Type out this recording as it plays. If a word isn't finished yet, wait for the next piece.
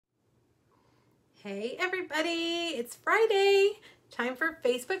Hey everybody, it's Friday. Time for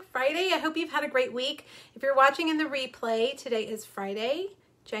Facebook Friday. I hope you've had a great week. If you're watching in the replay, today is Friday,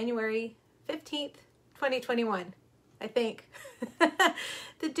 January 15th, 2021. I think.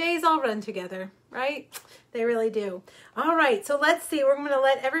 The days all run together, right? They really do. All right, so let's see. We're going to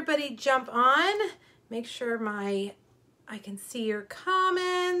let everybody jump on. Make sure I can see your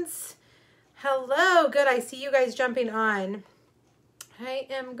comments. Hello, good. I see you guys jumping on. I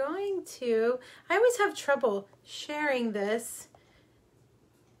always have trouble sharing this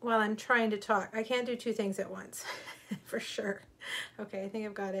while I'm trying to talk. I can't do two things at once, for sure. Okay, I think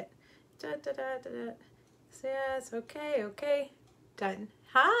I've got it. Yes, okay, done.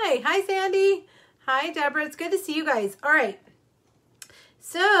 Hi Sandy. Hi Deborah, it's good to see you guys. All right,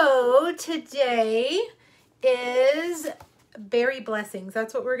 so today is Berry Blessings.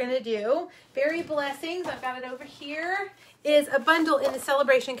 That's what we're gonna do. Berry Blessings, I've got it over here, is a bundle in the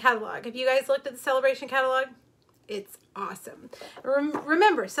Celebration catalog. Have you guys looked at the Celebration catalog? It's awesome.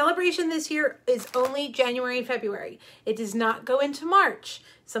 Remember, Celebration this year is only January and February. It does not go into March.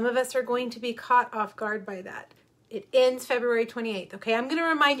 Some of us are going to be caught off guard by that. It ends February 28th, okay? I'm going to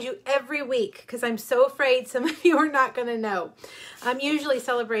remind you every week because I'm so afraid some of you are not going to know. Usually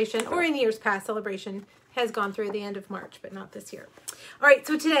Celebration, or in years past, Celebration has gone through the end of March, but not this year. All right,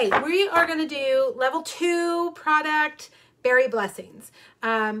 so today we are going to do level 2 product, Berry Blessings.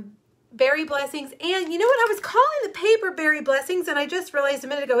 Berry Blessings, and you know what? I was calling the paper Berry Blessings, and I just realized a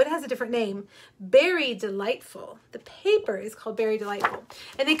minute ago it has a different name. Berry Delightful. The paper is called Berry Delightful.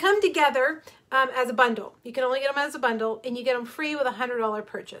 And they come together as a bundle. You can only get them as a bundle, and you get them free with a $100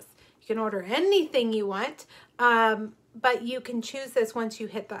 purchase. You can order anything you want, but you can choose this once you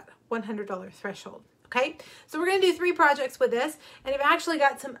hit that $100 threshold. Okay, so we're going to do 3 projects with this, and I've actually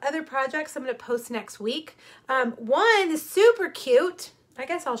got some other projects I'm going to post next week. One is super cute. I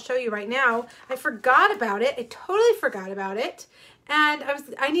guess I'll show you right now. I forgot about it. I totally forgot about it, and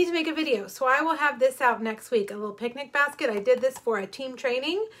I need to make a video, so I will have this out next week. A little picnic basket. I did this for a team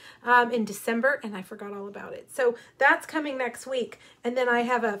training in December, and I forgot all about it. So that's coming next week, and then I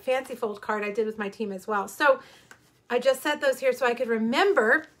have a fancy fold card I did with my team as well. So I just set those here so I could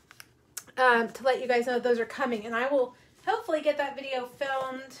remember to let you guys know those are coming, and I will hopefully get that video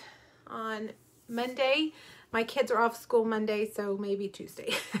filmed on Monday. My kids are off school Monday, so maybe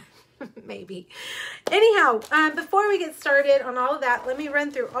Tuesday. Maybe. Anyhow, before we get started on all of that, let me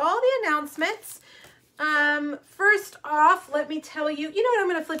run through all the announcements. First off, let me tell you, you know what, I'm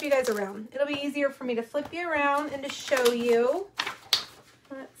going to flip you guys around. It'll be easier for me to flip you around and to show you.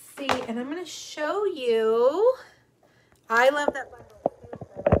 Let's see, and I'm going to show you, I love that bundle.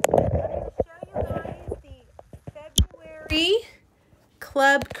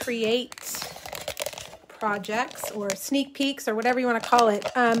 Club Create projects or sneak peeks or whatever you want to call it.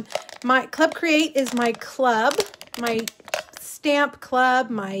 My Club Create is my club, my stamp club,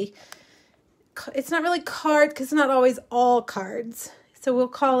 it's not really card because it's not always all cards. So we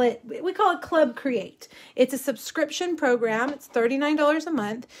call it Club Create. It's a subscription program. It's $39 a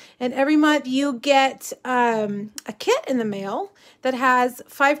month. And every month you get a kit in the mail that has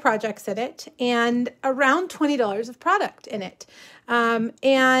 5 projects in it and around $20 of product in it.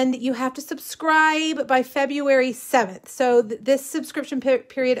 And you have to subscribe by February 7th. So this subscription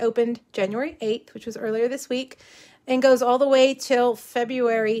period opened January 8th, which was earlier this week, and goes all the way till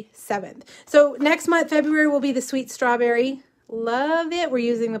February 7th. So next month, February, will be the Sweet Strawberry. Love it. We're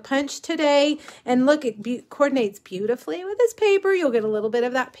using the punch today, and look, it coordinates beautifully with this paper. You'll get a little bit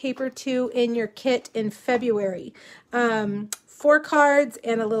of that paper too in your kit in February. 4 cards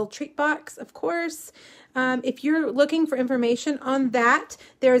and a little treat box, of course. If you're looking for information on that,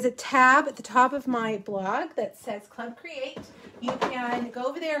 there is a tab at the top of my blog that says Club Create. You can go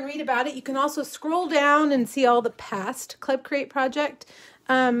over there and read about it. You can also scroll down and see all the past Club Create project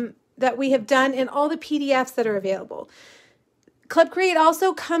that we have done and all the PDFs that are available. Club Create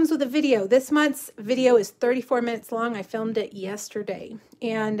also comes with a video. This month's video is 34 minutes long. I filmed it yesterday,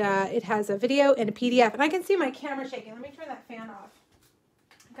 and it has a video and a PDF. And I can see my camera shaking. Let me turn that fan off.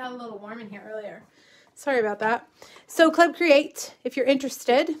 It got a little warm in here earlier. Sorry about that. So Club Create, if you're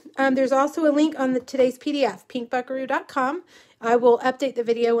interested, there's also a link on today's PDF, pinkbuckaroo.com. I will update the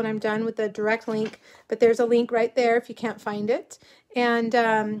video when I'm done with the direct link, but there's a link right there if you can't find it. And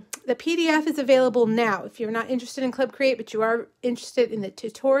the PDF is available now. If you're not interested in Club Create, but you are interested in the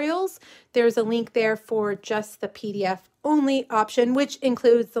tutorials, there's a link there for just the PDF only option, which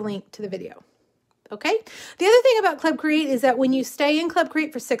includes the link to the video. Okay. The other thing about Club Create is that when you stay in Club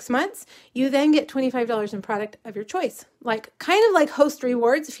Create for 6 months, you then get $25 in product of your choice, kind of like Host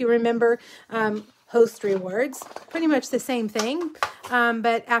Rewards. If you remember, host rewards. Pretty much the same thing.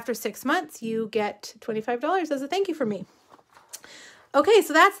 But after 6 months, you get $25 as a thank you from me. Okay,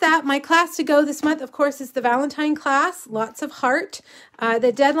 so that's that. My class to go this month, of course, is the Valentine class, Lots of Heart.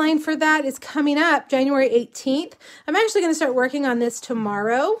 The deadline for that is coming up January 18th. I'm actually going to start working on this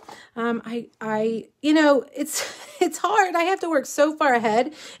tomorrow. You know, it's hard. I have to work so far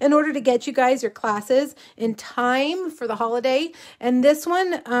ahead in order to get you guys your classes in time for the holiday. And this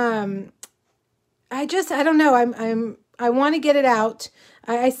one, I don't know. I want to get it out.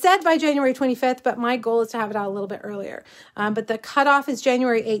 I said by January 25th, but my goal is to have it out a little bit earlier. But the cutoff is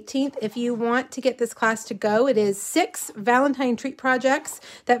January 18th. If you want to get this class to go, it is 6 Valentine treat projects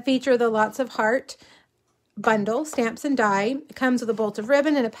that feature the Lots of Heart bundle, stamps and die. It comes with a bolt of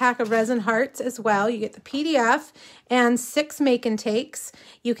ribbon and a pack of resin hearts as well. You get the PDF and 6 make and takes.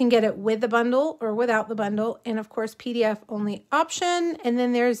 You can get it with the bundle or without the bundle. And of course, PDF only option. And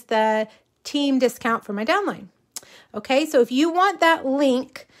then there's the team discount for my downline. Okay, so if you want that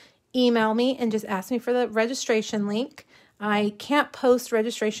link, email me and just ask me for the registration link. I can't post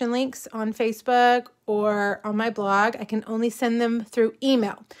registration links on Facebook or on my blog. I can only send them through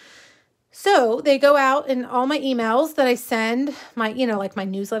email. So they go out in all my emails that I send, like my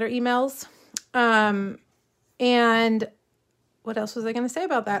newsletter emails. And what else was I going to say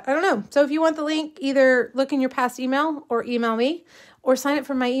about that? I don't know. So if you want the link, either look in your past email or email me or sign up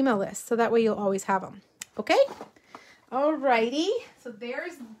for my email list. So that way you'll always have them. Okay? Alrighty, so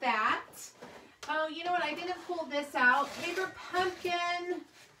there's that. Oh, you know what? I didn't pull this out. Paper Pumpkin.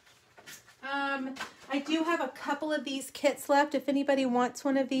 I do have a couple of these kits left. If anybody wants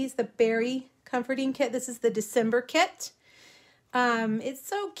one of these, the Berry Comforting Kit. This is the December kit. It's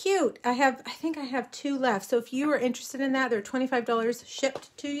so cute. I think I have 2 left. So if you are interested in that, they're $25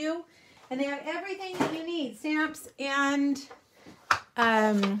 shipped to you. And they have everything that you need. Stamps and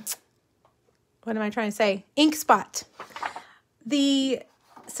what am I trying to say? Ink Spot. The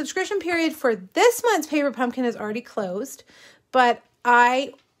subscription period for this month's Paper Pumpkin is already closed, but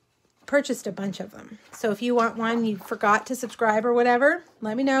I purchased a bunch of them. So if you want one, you forgot to subscribe or whatever,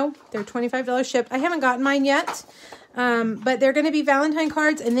 let me know. They're $25 shipped. I haven't gotten mine yet, but they're going to be Valentine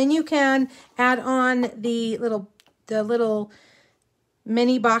cards, and then you can add on the little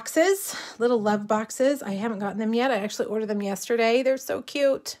mini boxes, little love boxes. I haven't gotten them yet. I actually ordered them yesterday. They're so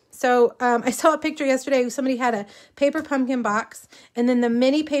cute. So I saw a picture yesterday. Somebody had a Paper Pumpkin box and then the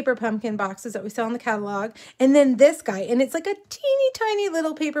mini Paper Pumpkin boxes that we sell in the catalog. And then this guy, and it's like a teeny tiny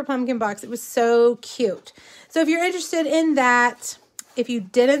little Paper Pumpkin box. It was so cute. So if you're interested in that, if you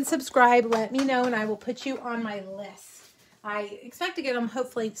didn't subscribe, let me know and I will put you on my list. I expect to get them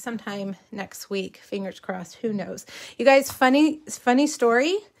hopefully sometime next week. Fingers crossed. Who knows? You guys, funny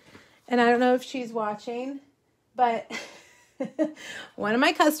story. And I don't know if she's watching, but one of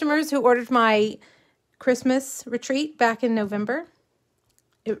my customers who ordered my Christmas retreat back in November,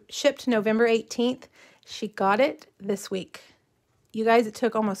 it shipped November 18th. She got it this week. You guys, it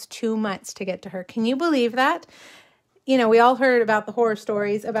took almost 2 months to get to her. Can you believe that? You know, we all heard about the horror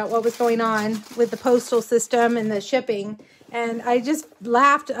stories about what was going on with the postal system and the shipping. And I just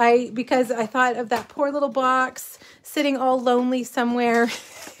laughed because I thought of that poor little box sitting all lonely somewhere,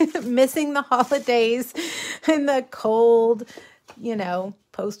 missing the holidays in the cold,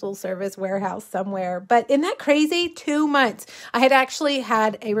 postal service warehouse somewhere. But isn't that crazy? 2 months. I had actually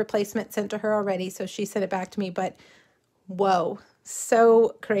had a replacement sent to her already, so she sent it back to me. But whoa,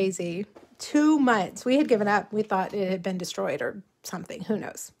 so crazy. 2 months. We had given up. We thought it had been destroyed or something. Who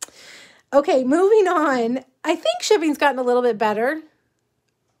knows? Okay, moving on. I think shipping's gotten a little bit better.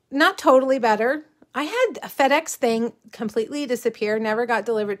 Not totally better. I had a FedEx thing completely disappear, never got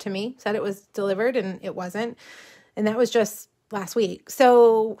delivered to me. Said it was delivered and it wasn't. And that was just last week.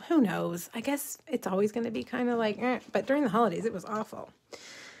 So who knows? I guess it's always going to be kind of like, but during the holidays, it was awful.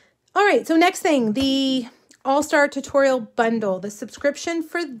 All right, so next thing, the All-Star Tutorial Bundle. The subscription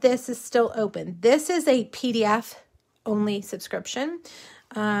for this is still open. This is a PDF only subscription.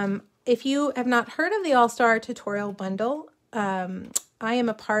 If you have not heard of the All-Star Tutorial Bundle, I am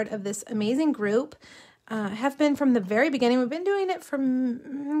a part of this amazing group. Have been from the very beginning. We've been doing it for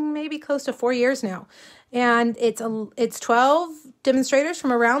maybe close to 4 years now. And it's 12 demonstrators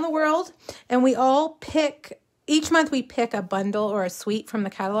from around the world. And we all pick, each month we pick a bundle or a suite from the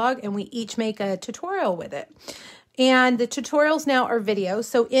catalog and we each make a tutorial with it. And the tutorials now are videos.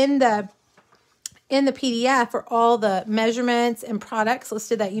 So in the PDF are all the measurements and products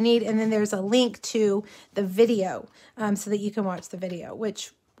listed that you need. And then there's a link to the video so that you can watch the video,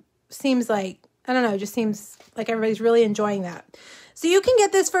 which seems like, I don't know, just seems like everybody's really enjoying that. So you can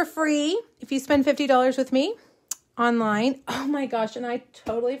get this for free if you spend $50 with me online. Oh my gosh, and I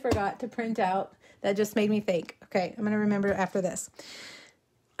totally forgot to print out That just made me think. Okay, I'm going to remember after this.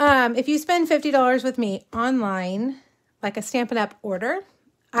 If you spend $50 with me online, like a Stampin' Up! Order,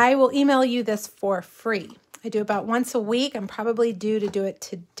 I will email you this for free. I do about once a week. I'm probably due to do it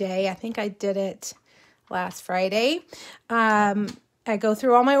today. I think I did it last Friday. I go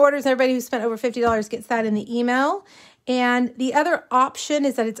through all my orders. Everybody who spent over $50 gets that in the email. And the other option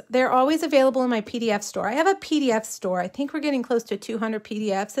is that they're always available in my PDF store. I have a PDF store. I think we're getting close to 200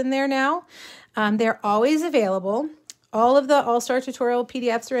 PDFs in there now. They're always available. All of the All-Star Tutorial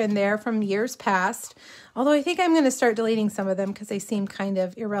PDFs are in there from years past. Although I think I'm going to start deleting some of them because they seem kind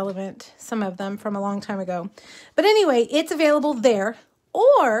of irrelevant, some of them from a long time ago. But anyway, it's available there.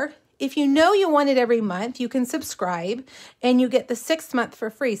 Or if you know you want it every month, you can subscribe and you get the 6th month for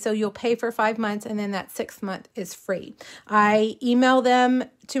free. So you'll pay for 5 months and then that 6th month is free. I email them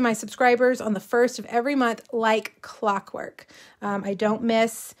to my subscribers on the 1st of every month like clockwork. I don't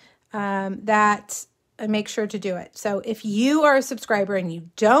miss that. I make sure to do it. So if you are a subscriber and you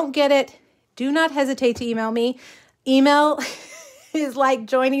don't get it, do not hesitate to email me. Email is like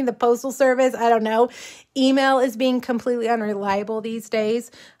joining the postal service. I don't know. Email is being completely unreliable these days.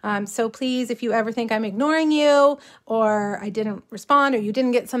 So please, if you ever think I'm ignoring you or I didn't respond or you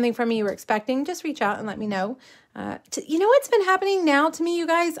didn't get something from me you were expecting, just reach out and let me know. You know what's been happening now to me, you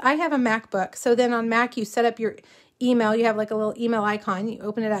guys? I have a MacBook. So then on Mac, you set up your email. You have like a little email icon. You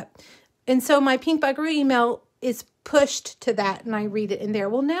open it up. And so my Pink Buckaroo email is pushed to that and I read it in there.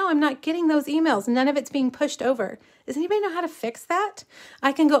 Well, now I'm not getting those emails. None of it's being pushed over. Does anybody know how to fix that?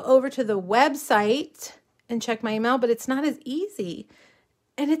 I can go over to the website and check my email, but it's not as easy.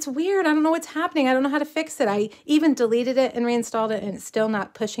 And it's weird. I don't know what's happening. I don't know how to fix it. I even deleted it and reinstalled it and it's still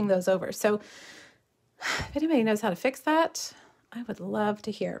not pushing those over. So if anybody knows how to fix that, I would love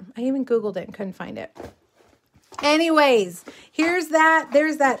to hear. I even Googled it and couldn't find it. Anyways, here's that.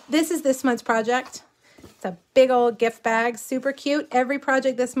 There's that. This is this month's project. It's a big old gift bag. Super cute. Every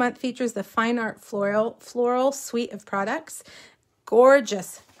project this month features the Fine Art Floral suite of products.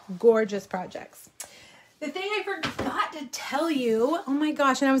 Gorgeous, gorgeous projects. The thing I forgot to tell you, oh my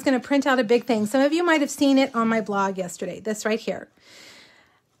gosh, and I was going to print out a big thing. Some of you might have seen it on my blog yesterday. This right here.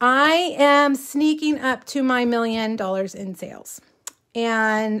 I am sneaking up to my $1 million in sales.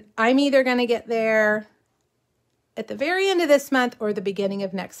 And I'm either going to get there at the very end of this month or the beginning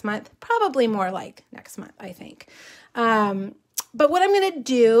of next month, probably more like next month, I think. But what I'm going to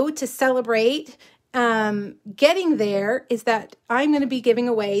do to celebrate getting there is that I'm going to be giving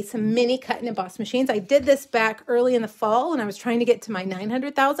away some mini cut and emboss machines. I did this back early in the fall when I was trying to get to my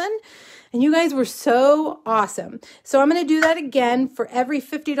 900,000 and you guys were so awesome. So I'm going to do that again. For every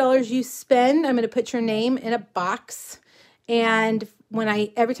 $50 you spend, I'm going to put your name in a box, and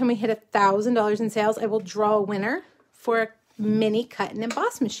every time we hit $1,000 in sales, I will draw a winner for a mini cut and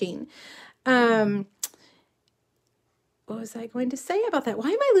emboss machine. What was I going to say about that? Why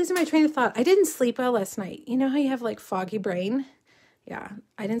am I losing my train of thought? I didn't sleep well last night. You know how you have like foggy brain? Yeah,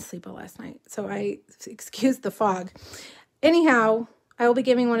 I didn't sleep well last night. So I excused the fog. Anyhow, I will be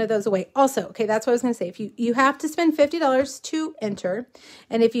giving one of those away. Also, okay, that's what I was going to say. If you have to spend $50 to enter.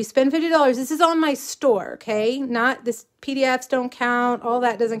 And if you spend $50, this is on my store, okay? Not this, PDFs don't count. All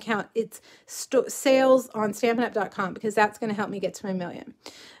that doesn't count. It's sales on StampinUp.com because that's going to help me get to my $1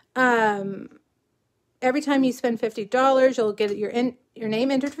 million. Every time you spend $50, you'll get your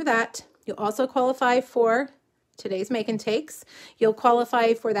name entered for that. You'll also qualify for today's Make and Takes. You'll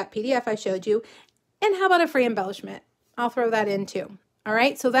qualify for that PDF I showed you. And how about a free embellishment? I'll throw that in too. All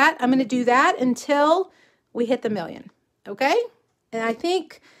right, so that I'm going to do that until we hit the $1 million, okay? And I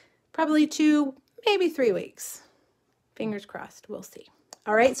think probably 2, maybe 3 weeks. Fingers crossed, we'll see.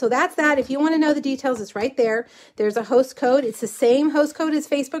 All right, so that's that. If you want to know the details, it's right there. There's a host code. It's the same host code as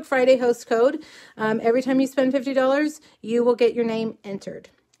Facebook Friday host code. Every time you spend $50, you will get your name entered.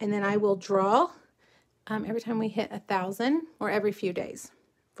 And then I will draw every time we hit 1,000 or every few days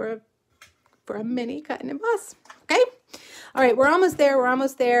for a mini cut and emboss, okay? All right, we're almost there. We're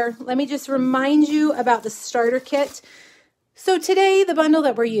almost there. Let me just remind you about the starter kit. So today, the bundle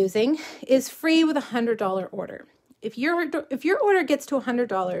that we're using is free with a $100 order. If your order gets to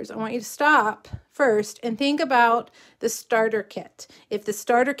 $100, I want you to stop first and think about the starter kit. If the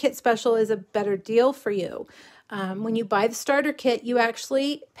starter kit special is a better deal for you, when you buy the starter kit, you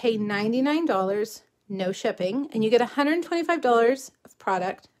actually pay $99, no shipping, and you get $125 of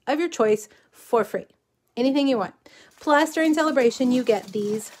product of your choice for free. Anything you want. Plus, during celebration, you get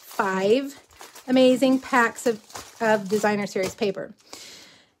these 5 amazing packs of Designer Series paper.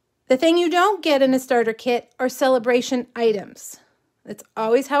 The thing you don't get in a starter kit are celebration items. That's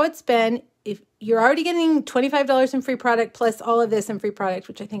always how it's been. If you're already getting $25 in free product plus all of this in free product,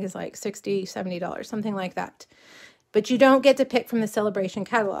 which I think is like $60, $70, something like that. But you don't get to pick from the Celebration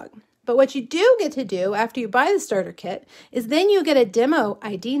catalog. But what you do get to do after you buy the starter kit is then you get a demo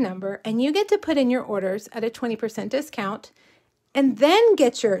ID number and you get to put in your orders at a 20% discount and then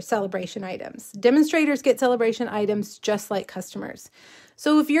get your celebration items. Demonstrators get celebration items just like customers.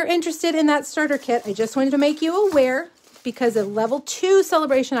 So if you're interested in that starter kit, I just wanted to make you aware because a level 2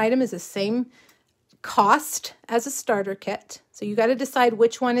 celebration item is the same cost as a starter kit. So you got to decide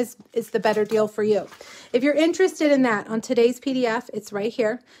which one is the better deal for you. If you're interested in that, on today's PDF, it's right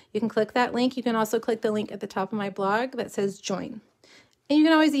here. You can click that link. You can also click the link at the top of my blog that says join. And you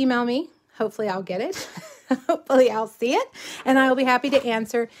can always email me. Hopefully I'll get it. Hopefully I'll see it. And I will be happy to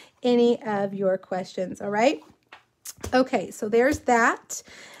answer any of your questions. All right. Okay. So there's that.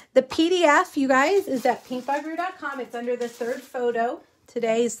 The PDF, you guys, is at pinkbygrew.com. It's under the third photo.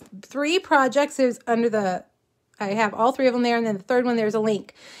 Today's 3 projects is under the, I have all 3 of them there, and then the third one, there's a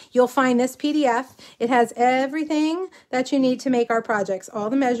link. You'll find this PDF. It has everything that you need to make our projects, all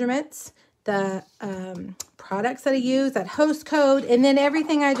the measurements, the products that I use, that host code, and then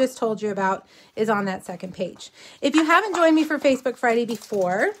everything I just told you about is on that second page. If you haven't joined me for Facebook Friday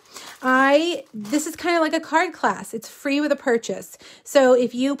before, this is kind of like a card class. It's free with a purchase. So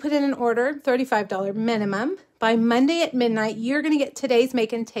if you put in an order, $35 minimum, by Monday at midnight, you're going to get today's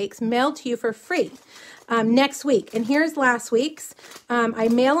Make and Takes mailed to you for free next week. And here's last week's. I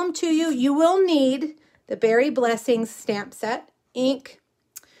mail them to you. You will need the Berry Blessings stamp set, ink.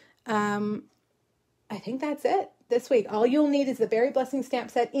 I think that's it this week. All you'll need is the Berry Blessings stamp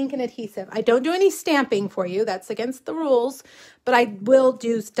set, ink, and adhesive. I don't do any stamping for you. That's against the rules. But I will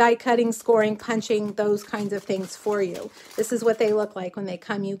do die cutting, scoring, punching, those kinds of things for you. This is what they look like when they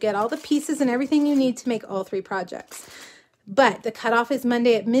come. You get all the pieces and everything you need to make all 3 projects. But the cutoff is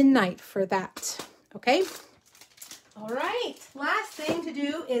Monday at midnight for that. Okay? All right. Last thing to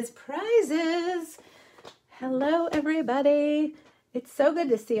do is prizes. Hello, everybody. It's so good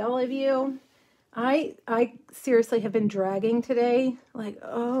to see all of you. I seriously have been dragging today. Like,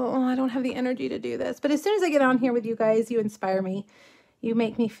 oh, I don't have the energy to do this. But as soon as I get on here with you guys, you inspire me. You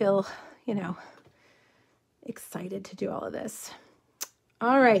make me feel, excited to do all of this.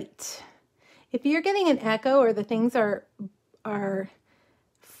 All right. If you're getting an echo or the things are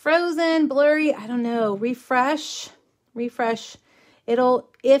frozen, blurry, I don't know, refresh. If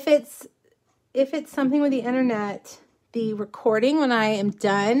it's something with the internet, the recording, when I am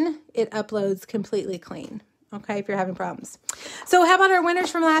done, it uploads completely clean. Okay, if you're having problems. So how about our winners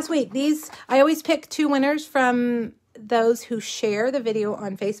from last week? I always pick 2 winners from those who share the video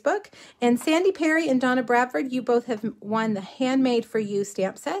on Facebook. And Sandy Perry and Donna Bradford, you both have won the Handmade for You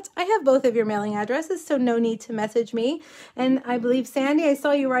stamp set. I have both of your mailing addresses, so no need to message me. And I believe, Sandy, I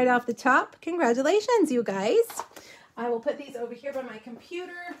saw you right off the top. Congratulations, you guys. I will put these over here by my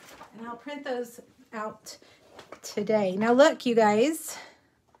computer, and I'll print those out today. Now look, you guys,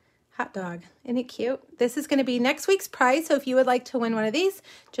 hot dog, isn't it cute? This is going to be next week's prize. So if you would like to win one of these,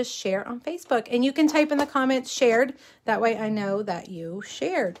 just share on Facebook, and you can type in the comments shared. That way I know that you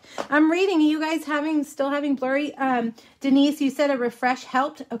shared. I'm reading. You guys still having blurry? Denise, you said a refresh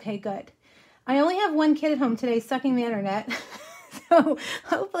helped. Okay, good. I only have 1 kid at home today sucking the internet, so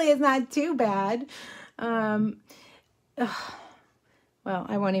hopefully it's not too bad. Well,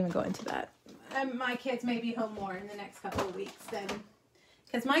 I won't even go into that. My kids may be home more in the next couple of weeks then,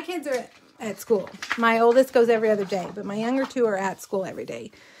 because my kids are at school. My oldest goes every other day, but my younger 2 are at school every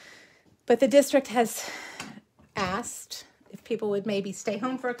day. But the district has asked if people would maybe stay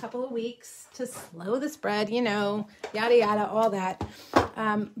home for a couple of weeks to slow the spread, yada, yada, all that.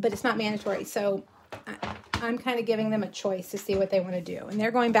 But it's not mandatory. So I'm kind of giving them a choice to see what they want to do. And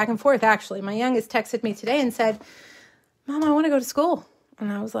they're going back and forth, actually. My youngest texted me today and said, Mom, I want to go to school.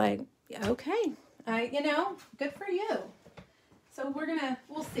 And I was like, okay, good for you. So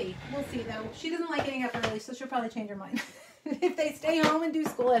we'll see. We'll see, though. She doesn't like getting up early, so she'll probably change her mind. If they stay home and do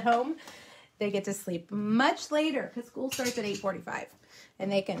school at home, they get to sleep much later because school starts at 8:45.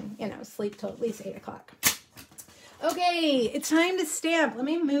 And they can, sleep till at least 8 o'clock. Okay, it's time to stamp. Let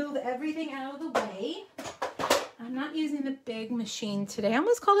me move everything out of the way. I'm not using the big machine today. I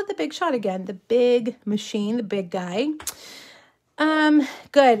almost called it the Big Shot again. The big machine, the big guy.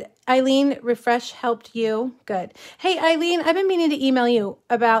 Good. Eileen, refresh helped you. Good. Hey, Eileen, I've been meaning to email you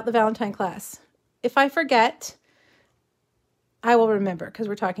about the Valentine class. If I forget, I will remember because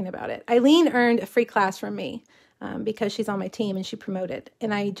we're talking about it. Eileen earned a free class from me because she's on my team and she promoted.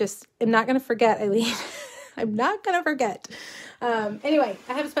 And I just am not going to forget, Eileen. I'm not going to forget. Anyway,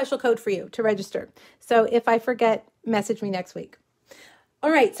 I have a special code for you to register. So if I forget, message me next week. All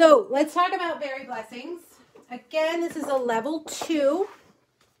right, so let's talk about Berry Blessings. Again, this is a level 2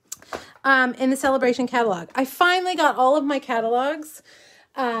 in the Celebration catalog. I finally got all of my catalogs.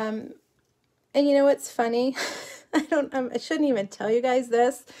 And you know what's funny? I shouldn't even tell you guys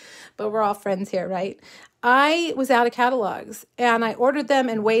this, but we're all friends here, right? I was out of catalogs and I ordered them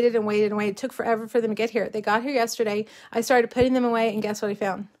and waited and waited and waited. It took forever for them to get here. They got here yesterday. I started putting them away and guess what I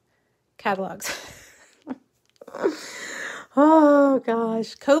found? Catalogs. Oh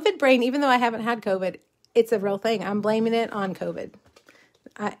gosh. COVID brain, even though I haven't had COVID, it's a real thing. I'm blaming it on COVID.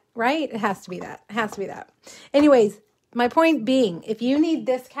 Right? It has to be that. It has to be that. Anyways, my point being, if you need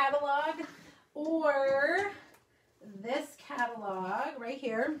this catalog or this catalog right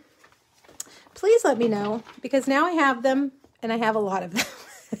here, please let me know, because now I have them and I have a lot of them.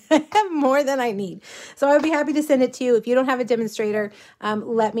 I have more than I need. So I would be happy to send it to you. If you don't have a demonstrator,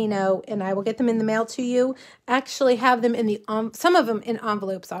 let me know and I will get them in the mail to you. Actually have them in the, some of them in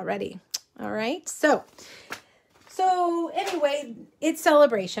envelopes already. All right. So anyway, it's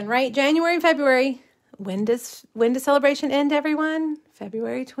Celebration, right? January and February. When does Celebration end, everyone?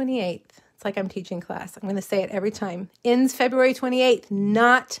 February 28th. It's like I'm teaching class. I'm going to say it every time. Ends February 28th,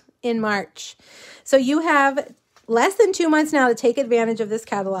 not in March. So you have less than 2 months now to take advantage of this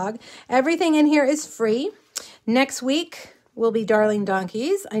catalog. Everything in here is free. Next week will be Darling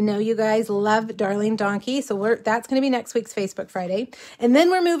Donkeys. I know you guys love Darling Donkey, so that's going to be next week's Facebook Friday. And then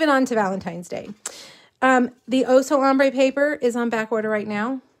we're moving on to Valentine's Day. The Oso Ombre paper is on back order right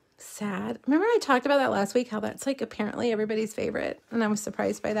now. Sad. Remember I talked about that last week, how that's like apparently everybody's favorite, and I was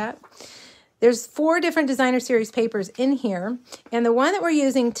surprised by that. There's 4 different designer series papers in here, and the one that we're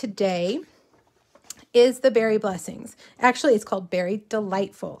using today is the Berry Blessings. Actually, it's called Berry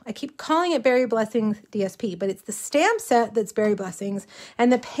Delightful. I keep calling it Berry Blessings DSP, but it's the stamp set that's Berry Blessings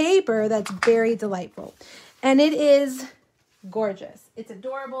and the paper that's Berry Delightful. And it is gorgeous. It's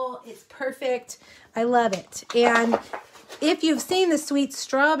adorable. It's perfect. I love it. And if you've seen the Sweet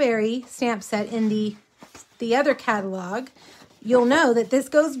Strawberry stamp set in the other catalog, you'll know that this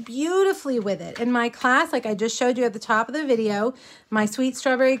goes beautifully with it. In my class, like I just showed you at the top of the video, my Sweet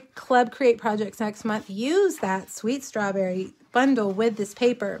Strawberry Club Create Projects next month use that Sweet Strawberry bundle with this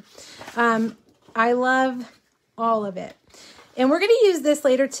paper. I love all of it. And we're going to use this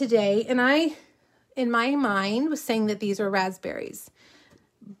later today. And I, in my mind, was saying that these are raspberries.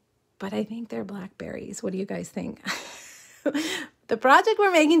 But I think they're blackberries. What do you guys think? The project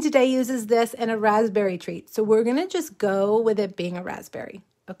we're making today uses this and a raspberry treat. So we're going to just go with it being a raspberry,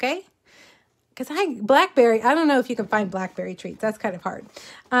 okay? Because blackberry, I don't know if you can find blackberry treats. That's kind of hard.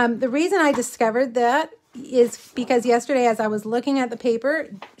 The reason I discovered that is because yesterday as I was looking at the paper,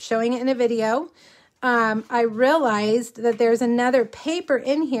 showing it in a video, I realized that there's another paper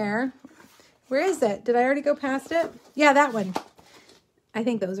in here. Where is it? Did I already go past it? Yeah, that one. I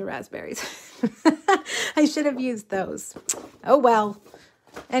think those are raspberries. I should have used those. Oh, well.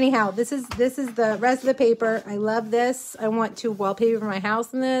 Anyhow, this is the rest of the paper. I love this. I want to wallpaper my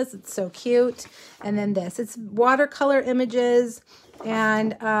house in this. It's so cute. And then this. It's watercolor images.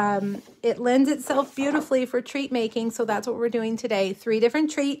 And it lends itself beautifully for treat making. So that's what we're doing today. 3 different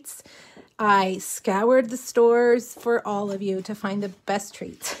treats. I scoured the stores for all of you to find the best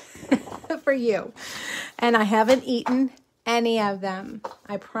treats for you. And I haven't eaten any of them.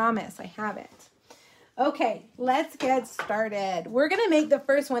 I promise I haven't. Okay, let's get started. We're going to make the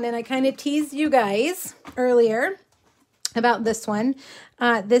first one, and I kind of teased you guys earlier about this one.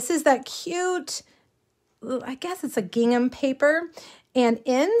 This is that cute, I guess it's a gingham paper. And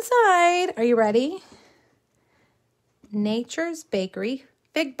inside, are you ready? Nature's Bakery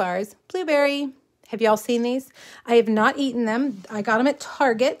Fig Bars Blueberry. Have y'all seen these? I have not eaten them. I got them at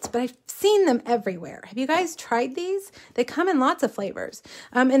Target, but I've seen them everywhere. Have you guys tried these? They come in lots of flavors.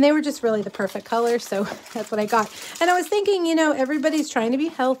 And they were just really the perfect color, so that's what I got. And I was thinking, you know, everybody's trying to be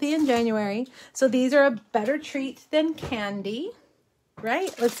healthy in January, so these are a better treat than candy,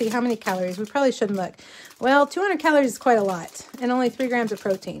 right? Let's see, how many calories? We probably shouldn't look. Well, 200 calories is quite a lot, and only 3 grams of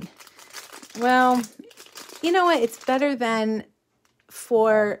protein. Well, you know what? It's better than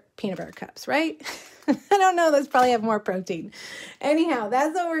 4 peanut butter cups, right? I don't know. Those probably have more protein. Anyhow,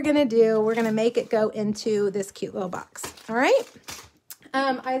 that's what we're going to do. We're going to make it go into this cute little box. All right.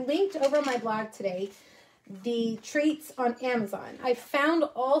 I linked over my blog today the treats on Amazon. I found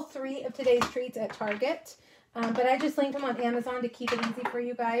all 3 of today's treats at Target, but I just linked them on Amazon to keep it easy for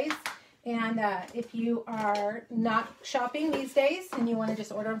you guys. And if you are not shopping these days and you want to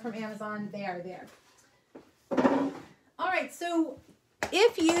just order them from Amazon, they are there. All right. So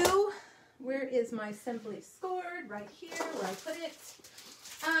if you... Where is my Simply Scored? Right here, where I put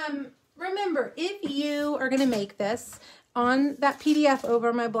it. Remember, if you are going to make this, on that PDF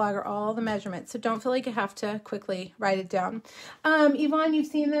over my blog are all the measurements, so don't feel like you have to quickly write it down. Yvonne, you've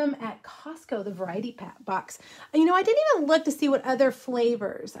seen them at Costco, the variety box. You know, I didn't even look to see what other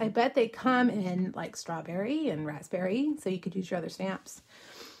flavors. I bet they come in like strawberry and raspberry, so you could use your other stamps.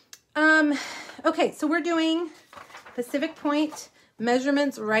 Okay, so we're doing Pacific Point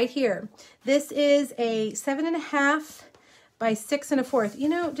measurements right here. This is a 7.5 by 6 1/4. You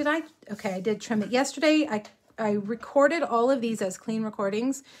know, okay, I did trim it yesterday. I recorded all of these as clean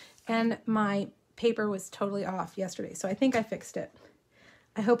recordings, and my paper was totally off yesterday, so I think I fixed it.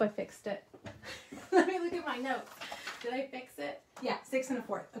 I hope I fixed it. Let me look at my notes. Did I fix it? Yeah, 6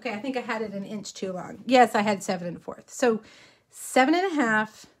 1/4. Okay, I think I had it an inch too long. Yes, I had 7 1/4. So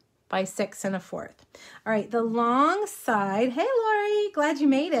 7.5 by 6 1/4. All right, the long side. Hey, Lori, glad you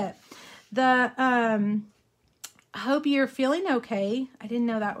made it. I hope you're feeling okay. I didn't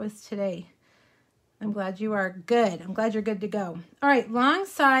know that was today. I'm glad you are good. I'm glad you're good to go. All right, long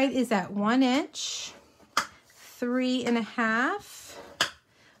side is at 1 inch, 3.5,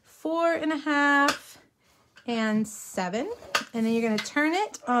 4.5, and 7. And then you're going to turn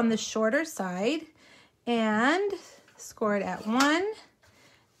it on the shorter side and score it at 1.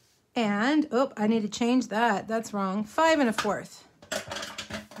 And, oh, I need to change that. That's wrong. 5 1/4.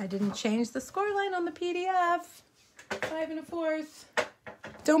 I didn't change the score line on the PDF. 5 1/4.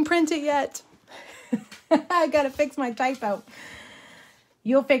 Don't print it yet. I got to fix my typo.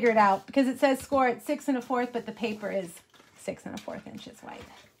 You'll figure it out because it says score at 6 1/4, but the paper is 6 1/4 inches wide.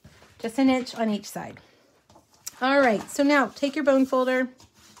 Just an inch on each side. All right, so now take your bone folder,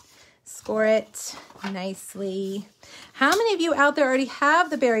 score it nicely. How many of you out there already have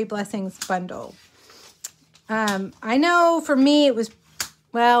the Berry Blessings bundle? I know for me it was,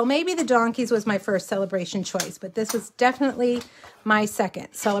 well, maybe the Donkeys was my first celebration choice, but this was definitely my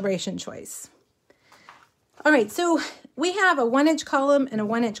second celebration choice. All right, so we have a 1 inch column and a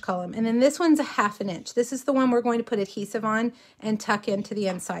 1 inch column, and then this one's a 1/2 inch. This is the one we're going to put adhesive on and tuck into the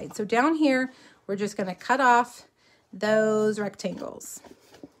inside. So down here, we're just going to cut off those rectangles.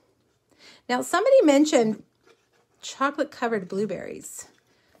 Now, somebody mentioned chocolate covered blueberries.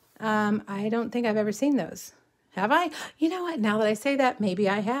 I don't think I've ever seen those. Have I? You know what? Now that I say that, maybe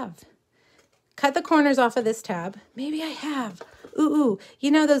I have. Cut the corners off of this tab. Maybe I have. Ooh.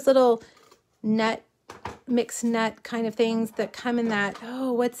 You know those little mixed nut kind of things that come in that,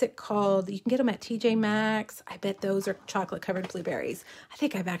 oh, what's it called? You can get them at TJ Maxx. I bet those are chocolate covered blueberries. I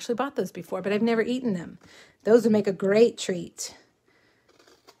think I've actually bought those before, but I've never eaten them. Those would make a great treat.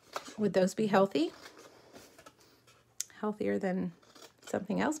 Would those be healthy? Healthier than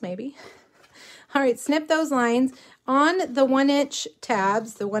something else, maybe. All right, snip those lines. On the 1 inch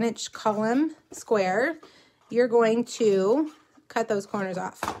tabs, the 1 inch column square, you're going to cut those corners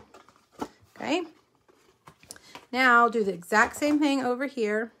off. Okay. Now do the exact same thing over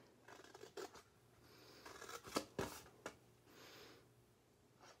here.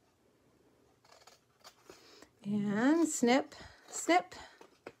 And snip, snip.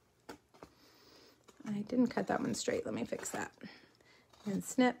 I didn't cut that one straight. Let me fix that. And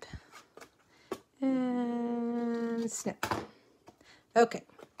snip. And snip. Okay.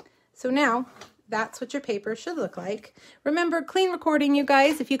 So now that's what your paper should look like. Remember, clean recording, you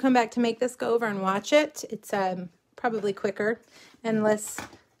guys. If you come back to make this, go over and watch it. It's probably quicker and less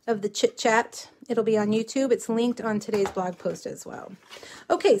of the chit chat. It'll be on YouTube. It's linked on today's blog post as well.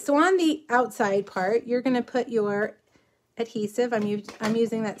 Okay, so on the outside part, you're going to put your adhesive. I'm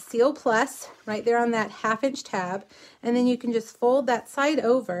using that Seal Plus right there on that 1/2 inch tab, and then you can just fold that side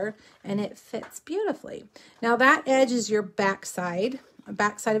over and it fits beautifully. Now that edge is your back side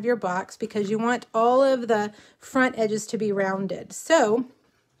of your box because you want all of the front edges to be rounded. So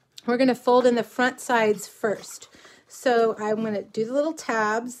we're going to fold in the front sides first. So I'm going to do the little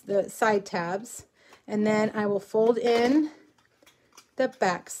tabs, the side tabs, and then I will fold in the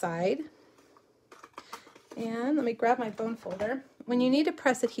back side. And let me grab my bone folder. When you need to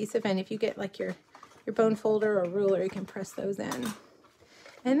press adhesive in, if you get like your bone folder or ruler, you can press those in.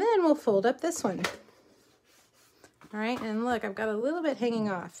 And then we'll fold up this one. All right, and look, I've got a little bit hanging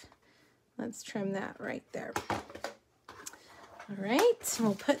off. Let's trim that right there. All right,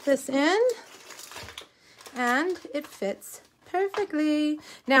 we'll put this in, and it fits perfectly.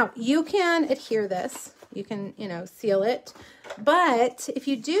 Now, you can adhere this. You can, seal it. But if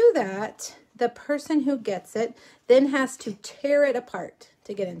you do that, the person who gets it then has to tear it apart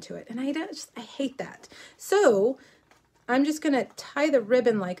to get into it. And I hate that. So I'm just going to tie the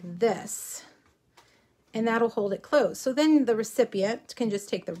ribbon like this, and that'll hold it closed. So then the recipient can just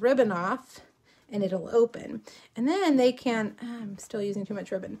take the ribbon off and it'll open. And then they can, I'm still using too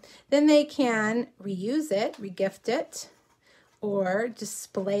much ribbon. Then they can reuse it, regift it, or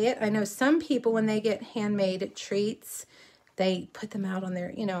display it. I know some people, when they get handmade treats, they put them out on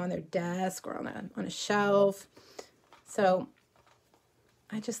their, on their desk or on a shelf. So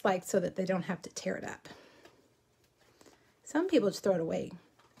I just like so that they don't have to tear it up. Some people just throw it away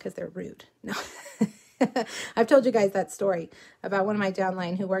because they're rude. No. I've told you guys that story about one of my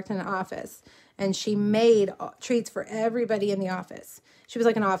downline who worked in an office, and she made treats for everybody in the office. She was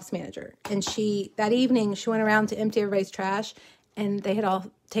like an office manager, and that evening she went around to empty everybody's trash, and they had all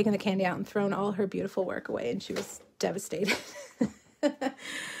taken the candy out and thrown all her beautiful work away, and she was devastated.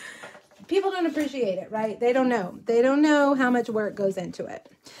 People don't appreciate it, right? They don't know. They don't know how much work goes into it.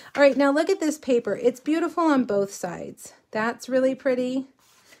 All right, now look at this paper. It's beautiful on both sides. That's really pretty,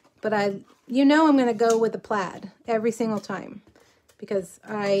 but I'm going to go with the plaid every single time because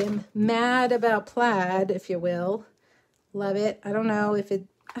I am mad about plaid, if you will. Love it. I don't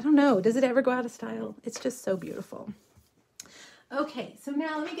know. Does it ever go out of style? It's just so beautiful. Okay, so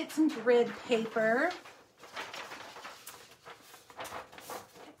now let me get some grid paper.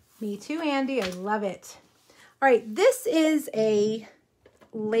 Me too, Andy. I love it. All right, this is a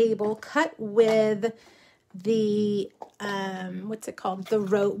label cut with the, what's it called?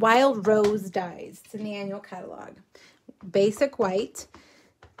 The Wild Rose dies. It's in the annual catalog. Basic white.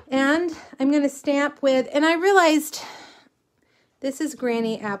 And I'm going to stamp with, and I realized this is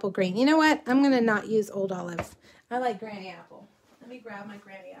Granny Apple Green. You know what? I'm going to not use Old Olive. I like Granny Apple. Let me grab my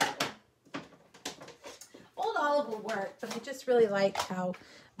Granny Apple. Old Olive will work, but I just really like how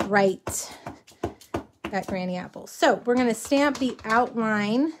bright that Granny Apple. So we're going to stamp the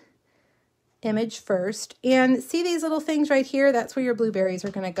outline image first. And see these little things right here? That's where your blueberries are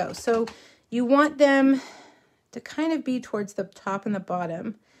going to go. So you want them to kind of be towards the top and the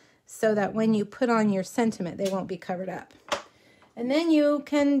bottom so that when you put on your sentiment, they won't be covered up. And then you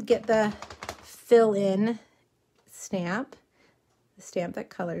can get the fill in stamp, the stamp that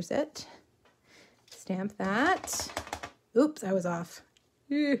colors it. Stamp that. Oops, I was off.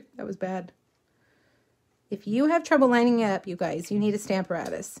 That was bad. If you have trouble lining it up, you guys, you need a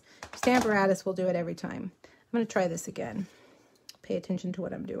Stamparatus. Stamparatus will do it every time. I'm going to try this again. Pay attention to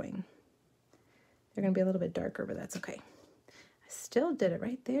what I'm doing. They're going to be a little bit darker, but that's okay. I still did it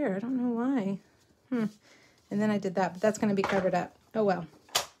right there. I don't know why. And then I did that, but that's going to be covered up. Oh, well.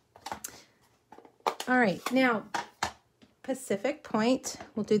 All right. Now, Pacific Point.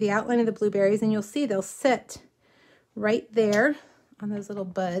 We'll do the outline of the blueberries, and you'll see they'll sit right there on those little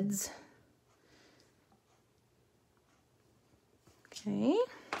buds. Okay,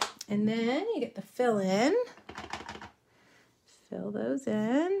 and then you get the fill in. Fill those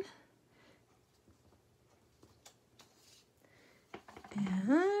in.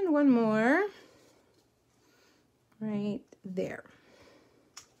 And one more right there.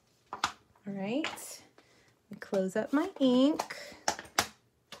 All right, I close up my ink.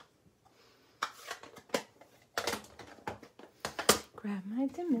 Grab my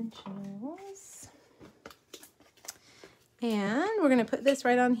dimensionals. And we're going to put this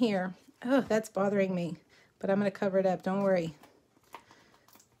right on here. Oh, that's bothering me, but I'm going to cover it up. Don't worry.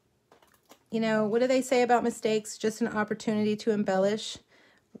 You know, what do they say about mistakes? Just an opportunity to embellish.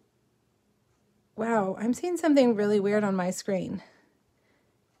 Wow, I'm seeing something really weird on my screen.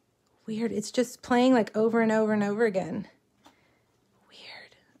 Weird. It's just playing like over and over and over again.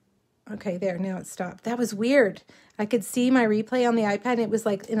 Weird. Okay, there. Now it stopped. That was weird. I could see my replay on the iPad, and it was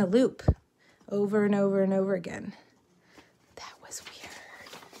like in a loop over and over and over again. That was weird.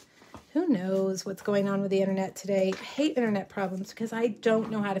 Who knows what's going on with the internet today? I hate internet problems because I don't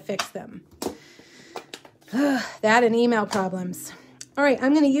know how to fix them. That and email problems. All right,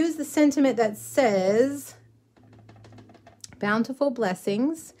 I'm going to use the sentiment that says Bountiful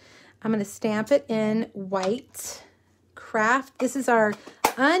Blessings. I'm going to stamp it in white craft. This is our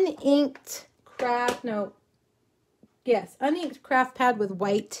uninked craft, uninked craft pad with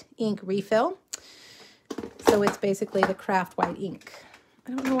white ink refill. So it's basically the craft white ink.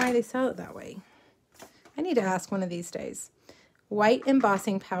 I don't know why they sell it that way. I need to ask one of these days. White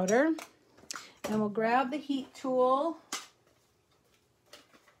embossing powder. And we'll grab the heat tool.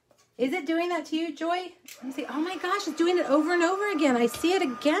 Is it doing that to you, Joy? Let me see. Oh my gosh, it's doing it over and over again. I see it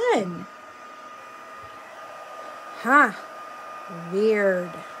again. Huh.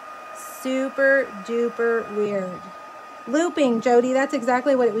 Weird. Super duper weird. Looping, Jody. That's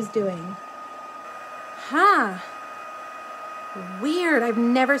exactly what it was doing. Huh. Weird. I've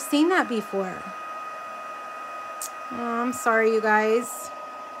never seen that before. Oh, I'm sorry, you guys.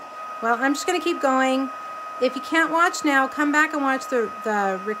 Well, I'm just going to keep going. If you can't watch now, come back and watch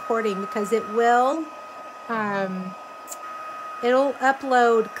the recording because it will, it'll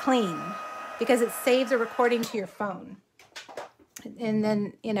upload clean because it saves a recording to your phone. And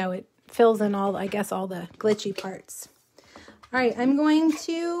then, you know, it fills in all, I guess, all the glitchy parts. All right, I'm going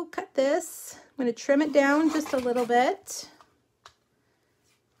to cut this. I'm going to trim it down just a little bit.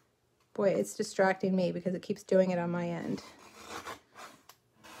 Boy, it's distracting me because it keeps doing it on my end.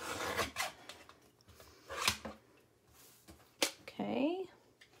 Okay.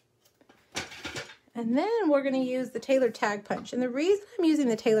 And then we're going to use the Taylor Tag Punch. And the reason I'm using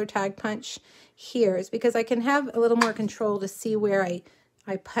the Taylor Tag Punch here is because I can have a little more control to see where I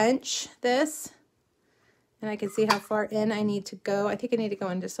punch this. And I can see how far in I need to go. I think I need to go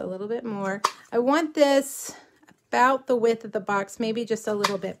in just a little bit more. I want this about the width of the box, maybe just a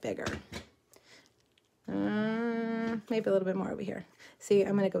little bit bigger. Maybe a little bit more over here. See,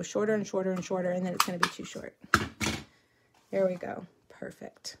 I'm going to go shorter and shorter and shorter, and then it's going to be too short. There we go.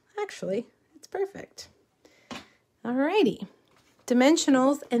 Perfect. Actually, it's perfect. Alrighty.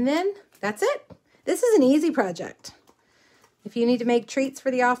 Dimensionals, and then that's it. This is an easy project. If you need to make treats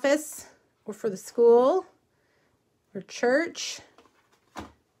for the office or for the school or church,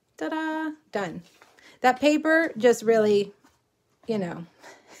 ta-da, done. That paper just really, you know,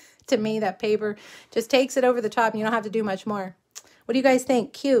 to me, that paper just takes it over the top and you don't have to do much more. What do you guys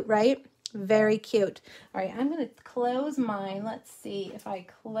think? Cute, right? Very cute. All right, I'm going to close mine. Let's see if I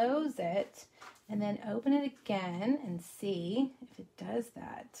close it and then open it again and see if it does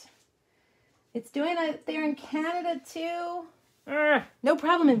that. It's doing it there in Canada too. No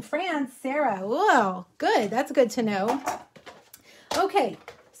problem in France, Sarah. Whoa, good. That's good to know. Okay,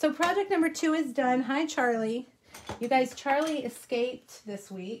 so project number 2 is done. Hi, Charlie. You guys, Charlie escaped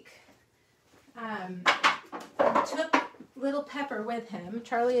this week. Took little Pepper with him.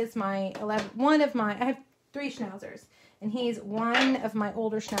 Charlie is my I have 3 schnauzers, and he's one of my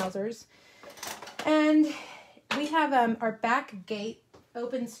older schnauzers. And we have our back gate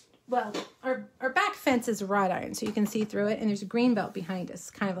opens. Well, our back fence is wrought iron, so you can see through it, and there's a green belt behind us,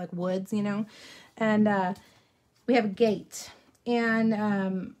 kind of like woods, you know. And we have a gate, and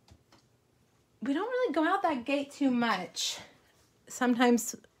we don't really go out that gate too much.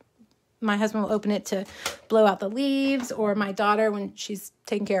 Sometimes my husband will open it to blow out the leaves, or my daughter, when she's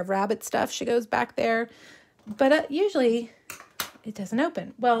taking care of rabbit stuff, she goes back there. But usually it doesn't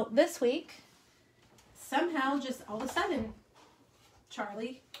open. Well, this week, somehow, just all of a sudden,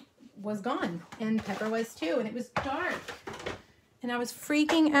 Charlie was gone, and Pepper was too, and it was dark, and I was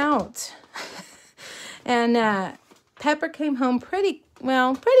freaking out. And Pepper came home pretty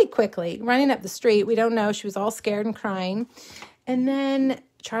quickly, running up the street. We don't know. She was all scared and crying. And then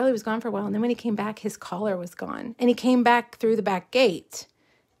Charlie was gone for a while, and then when he came back, his collar was gone, and he came back through the back gate.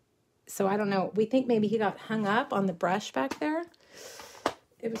 So I don't know. We think maybe he got hung up on the brush back there.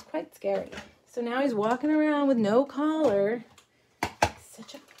 It was quite scary. So now he's walking around with no collar.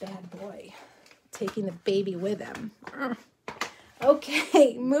 Such a bad boy, taking the baby with him.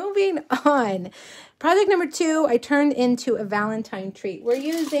 Okay, moving on. Project number 2, I turned into a Valentine treat. We're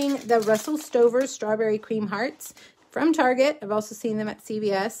using the Russell Stover Strawberry Cream Hearts from Target. I've also seen them at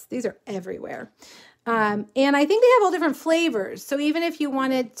CVS. These are everywhere. And I think they have all different flavors. So even if you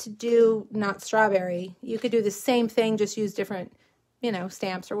wanted to do not strawberry, you could do the same thing, just use different, you know,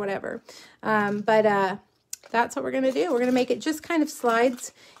 stamps or whatever. That's what we're going to do. We're going to make it just kind of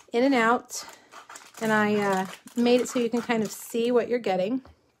slides in and out. And I made it so you can kind of see what you're getting.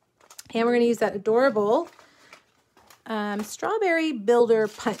 And we're going to use that adorable Strawberry Builder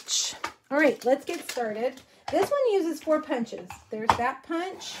Punch. All right, let's get started. This one uses 4 punches. There's that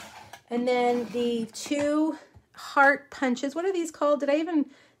punch. And then the 2 heart punches. What are these called? Did I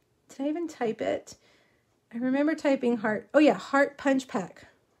even type it? I remember typing heart. Oh yeah, heart punch pack.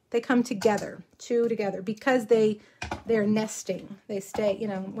 They come together, 2 together, because they're nesting. They stay, you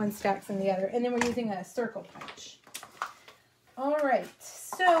know, one stacks in the other. And then we're using a circle punch. All right,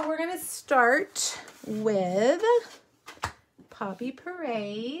 so we're going to start with Poppy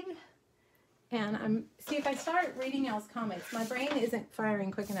Parade. And see, if I start reading y'all's comments, my brain isn't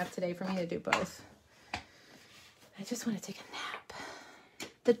firing quick enough today for me to do both. I just want to take a nap.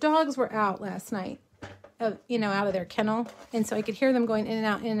 The dogs were out last night. You know, out of their kennel. And so I could hear them going in and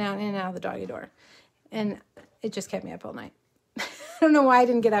out, in and out, in and out of the doggy door. And it just kept me up all night. I don't know why I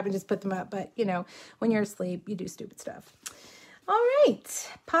didn't get up and just put them up. But, you know, when you're asleep, you do stupid stuff. All right.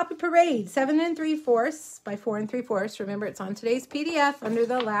 Poppy Parade, 7 3/4 by 4 3/4. Remember, it's on today's PDF under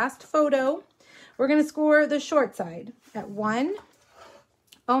the last photo. We're going to score the short side at 1.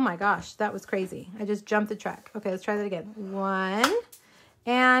 Oh my gosh, that was crazy. I just jumped the track. Okay, let's try that again. 1.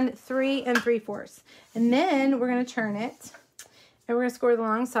 And 3 3/4. And then we're going to turn it, and we're going to score the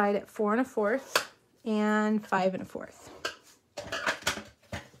long side at 4 1/4 and 5 1/4.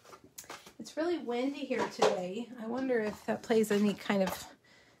 It's really windy here today. I wonder if that plays any kind of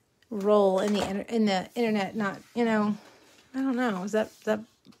role in the internet. Not, you know, I don't know. Is that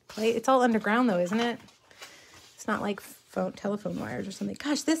play? It's all underground though, isn't it? It's not like telephone wires or something.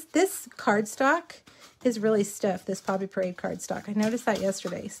 Gosh, this cardstock is really stiff. This Poppy Parade cardstock. I noticed that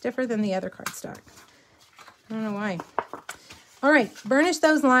yesterday. Stiffer than the other cardstock. I don't know why. All right, burnish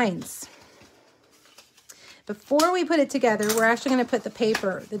those lines. Before we put it together, we're actually going to put the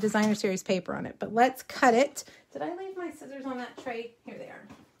paper, the Designer Series paper on it. But let's cut it. Did I leave my scissors on that tray? Here they are.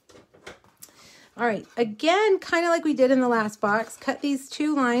 All right, again, kind of like we did in the last box, cut these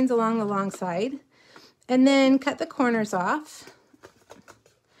 2 lines along the long side and then cut the corners off.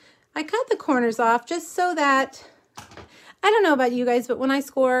 I cut the corners off just so that, I don't know about you guys, but when I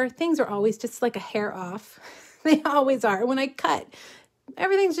score, things are always just like a hair off. They always are. When I cut,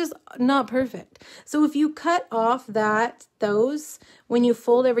 everything's just not perfect. So if you cut off those, when you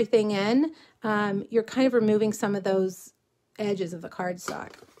fold everything in, you're kind of removing some of those edges of the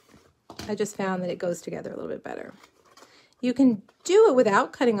cardstock. I just found that it goes together a little bit better. You can do it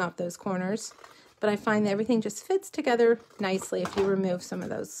without cutting off those corners, but I find that everything just fits together nicely if you remove some of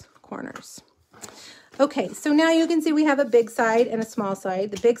those corners. Okay, so now you can see we have a big side and a small side.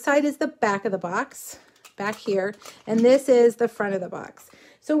 The big side is the back of the box, back here, and this is the front of the box.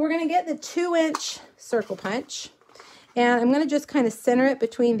 So we're going to get the 2-inch circle punch, and I'm going to just kind of center it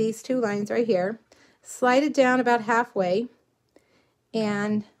between these 2 lines right here, slide it down about halfway,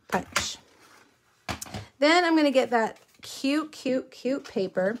 and punch. Then I'm going to get that cute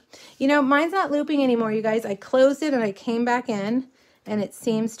paper. You know, mine's not looping anymore, you guys. I closed it and I came back in, and it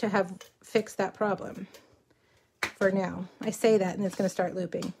seems to have fixed that problem for now. I say that and it's going to start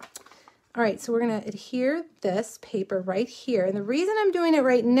looping. All right, so we're going to adhere this paper right here. And the reason I'm doing it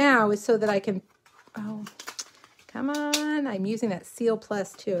right now is so that I can, oh, come on. I'm using that Seal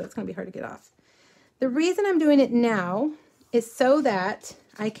Plus too. It's going to be hard to get off. The reason I'm doing it now is so that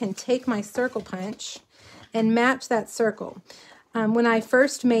I can take my circle punch and match that circle. When I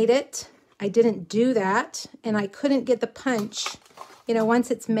first made it, I didn't do that, and I couldn't get the punch. You know,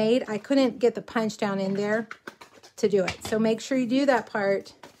 once it's made, I couldn't get the punch down in there to do it. So make sure you do that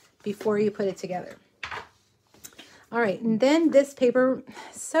part before you put it together. All right, and then this paper.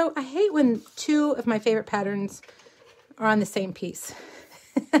 So I hate when 2 of my favorite patterns are on the same piece.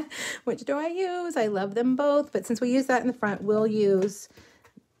 Which do I use? I love them both, but since we use that in the front, we'll use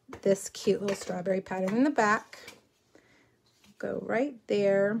this cute little strawberry pattern in the back. Go right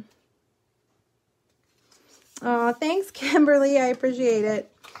there. Oh, thanks, Kimberly. I appreciate it.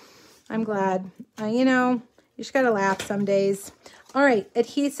 I'm glad. You know, you just gotta laugh some days. All right,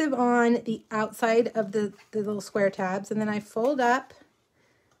 adhesive on the outside of the little square tabs, and then I fold up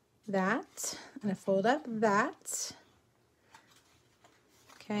that, and I fold up that.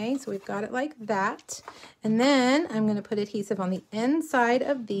 Okay, so we've got it like that. And then I'm going to put adhesive on the inside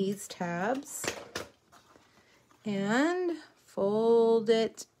of these tabs and fold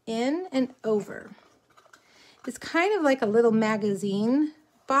it in and over. It's kind of like a little magazine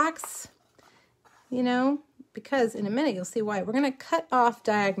box, you know, because in a minute you'll see why. We're going to cut off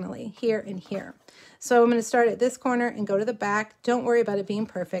diagonally here and here. So I'm going to start at this corner and go to the back. Don't worry about it being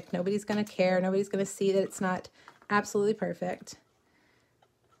perfect. Nobody's going to care. Nobody's going to see that it's not absolutely perfect.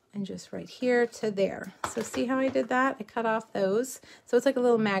 And just right here to there. So see how I did that? I cut off those. So it's like a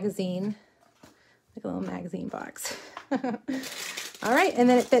little magazine box. All right, and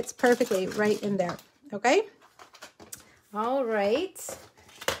then it fits perfectly right in there, okay? All right.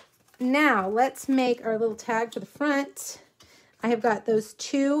 Now let's make our little tag for the front. I have got those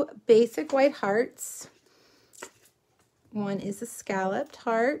 2 basic white hearts. One is a scalloped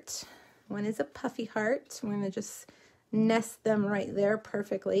heart. One is a puffy heart. We're gonna just nest them right there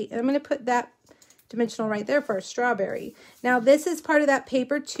perfectly. And I'm going to put that dimensional right there for our strawberry. Now this is part of that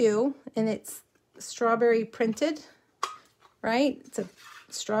paper too, and it's strawberry printed, right? It's a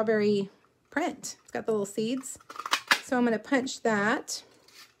strawberry print. It's got the little seeds. So I'm going to punch that,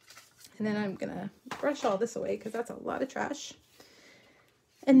 and then I'm going to brush all this away because that's a lot of trash.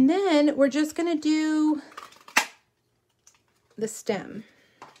 And then we're just going to do the stem.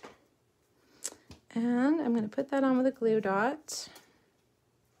 And I'm going to put that on with a glue dot.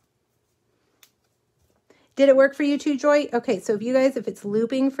 Did it work for you too, Joy? Okay, so if you guys, if it's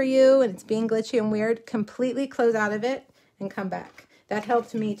looping for you and it's being glitchy and weird, completely close out of it and come back. That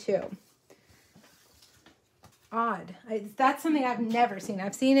helped me too. Odd. That's something I've never seen.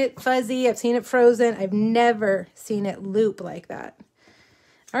 I've seen it fuzzy. I've seen it frozen. I've never seen it loop like that.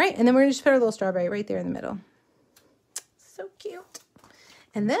 All right, and then we're going to just put our little strawberry right there in the middle. So cute.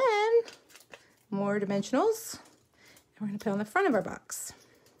 And then more dimensionals, and we're going to put on the front of our box.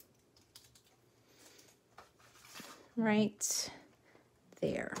 right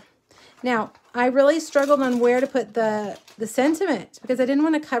there. Now, I really struggled on where to put the sentiment because I didn't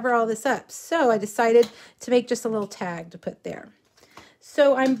want to cover all this up. So I decided to make just a little tag to put there.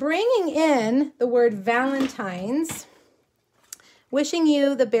 So I'm bringing in the word Valentine's, wishing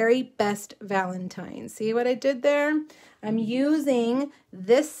you the very best Valentines. See what I did there? I'm using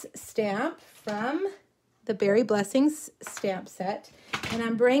this stamp from the Berry Blessings stamp set, and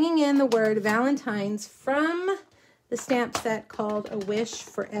I'm bringing in the word Valentine's from the stamp set called A Wish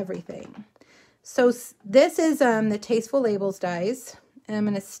for Everything. So this is the Tasteful Labels dies, and I'm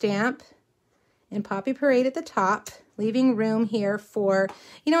going to stamp in Poppy Parade at the top, leaving room here for,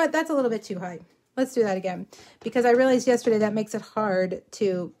 you know what, that's a little bit too high. Let's do that again, because I realized yesterday that makes it hard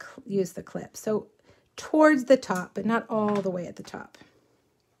to use the clip. So towards the top, but not all the way at the top.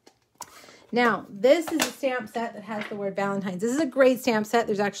 Now, this is a stamp set that has the word Valentine's. This is a great stamp set.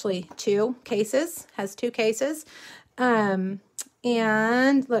 There's actually 2 cases, has 2 cases. And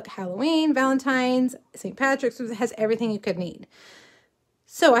look, Halloween, Valentine's, St. Patrick's, has everything you could need.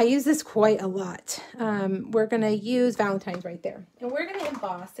 So I use this quite a lot. We're going to use Valentine's right there. And we're going to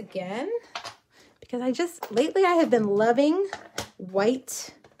emboss again, because lately I have been loving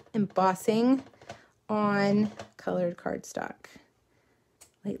white embossing on colored cardstock.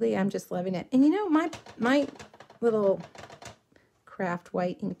 Lately, I'm just loving it. And you know, my little craft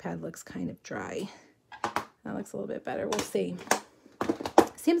white ink pad looks kind of dry. That looks a little bit better. We'll see.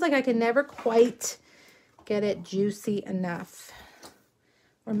 Seems like I can never quite get it juicy enough.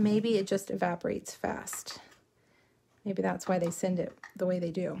 Or maybe it just evaporates fast. Maybe that's why they send it the way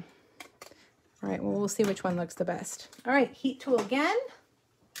they do. All right, well, we'll see which one looks the best. All right, heat tool again.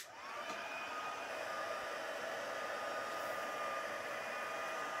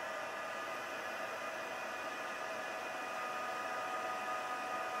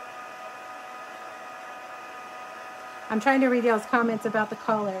 I'm trying to read y'all's comments about the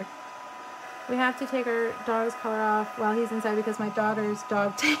collar. We have to take our dog's collar off while he's inside because my daughter's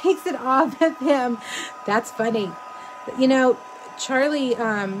dog takes it off of him. That's funny. You know, Charlie,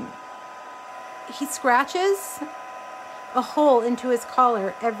 he scratches a hole into his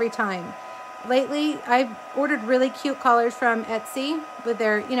collar every time. Lately, I've ordered really cute collars from Etsy with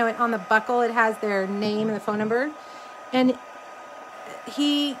their, you know, on the buckle it has their name and the phone number. And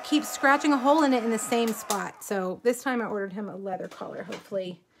he keeps scratching a hole in it in the same spot. So this time I ordered him a leather collar.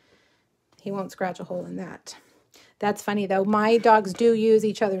 Hopefully he won't scratch a hole in that. That's funny though. My dogs do use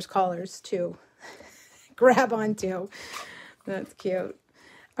each other's collars to grab onto. That's cute.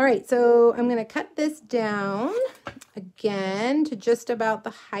 All right, so I'm going to cut this down again to just about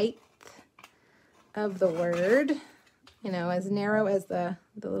the height of the word. You know, as narrow as the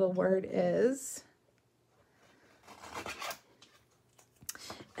little word is.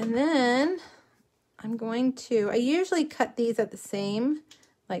 And then I'm going to, I usually cut these at the same,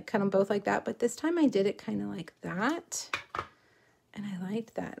 like cut them both like that, but this time I did it kind of like that. And I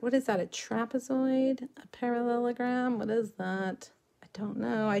liked that. What is that, a trapezoid? A parallelogram? What is that? I don't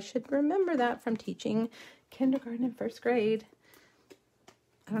know. I should remember that from teaching kindergarten and first grade.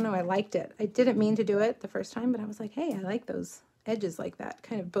 I don't know, I liked it. I didn't mean to do it the first time, but I was like, hey, I like those edges like that,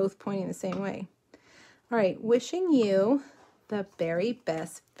 kind of both pointing the same way. All right, wishing you the very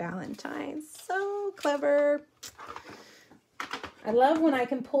best Valentine's. So clever. I love when I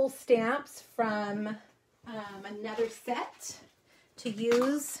can pull stamps from another set to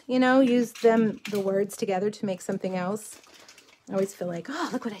use, you know, use them, the words together to make something else. I always feel like, oh,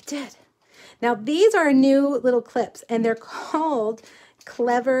 look what I did. Now, these are new little clips, and they're called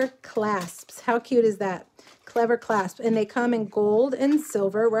Clever Clasps. How cute is that? Clever Clasps, and they come in gold and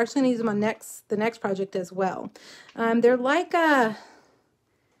silver. We're actually going to use them on the next project as well. They're like a,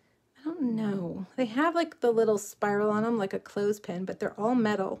 I don't know. They have like the little spiral on them, like a clothespin, but they're all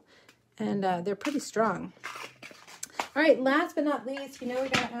metal, and they're pretty strong. All right, last but not least, you know we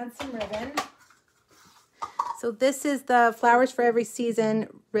got to add some ribbon. So this is the Flowers for Every Season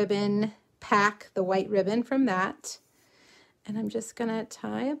ribbon pack, the white ribbon from that. And I'm just going to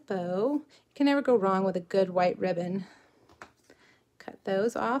tie a bow. You can never go wrong with a good white ribbon. Cut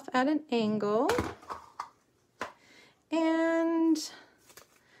those off at an angle. And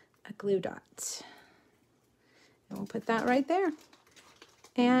a glue dot. And we'll put that right there.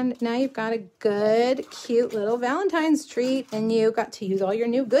 And now you've got a good, cute little Valentine's treat, and you got to use all your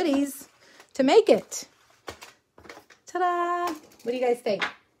new goodies to make it. Ta-da! What do you guys think?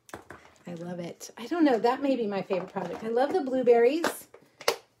 I love it. I don't know, that may be my favorite project. I love the blueberries,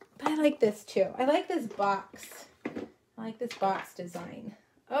 but I like this too. I like this box. I like this box design.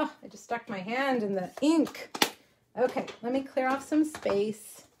 Oh, I just stuck my hand in the ink. Okay, let me clear off some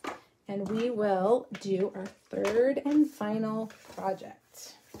space. and we will do our third and final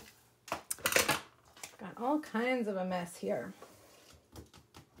project. Got all kinds of a mess here.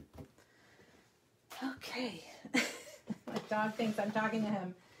 Okay. My dog thinks I'm talking to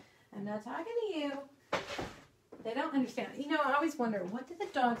him. I'm not talking to you. They don't understand. You know, I always wonder, what do the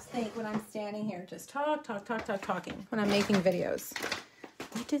dogs think when I'm standing here just talking when I'm making videos?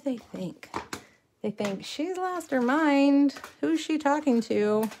 What do they think? They think, she's lost her mind. Who's she talking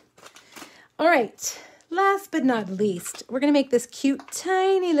to? All right, last but not least, we're going to make this cute,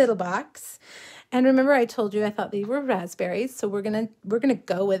 tiny little box. And remember, I told you I thought these were raspberries, so we're gonna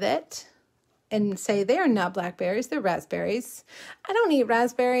go with it and say they are not blackberries, they're raspberries. I don't eat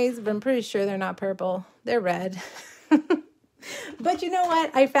raspberries, but I'm pretty sure they're not purple. They're red. But you know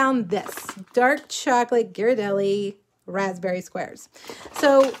what? I found this dark chocolate Ghirardelli raspberry squares.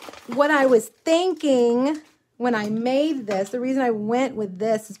 So what I was thinking when I made this, the reason I went with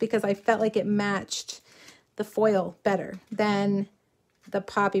this is because I felt like it matched the foil better than the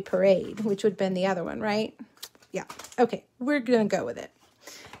Poppy Parade, which would have been the other one, right? Yeah. Okay, we're going to go with it.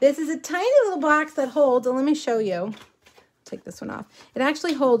 This is a tiny little box that holds, and let me show you. Take this one off. It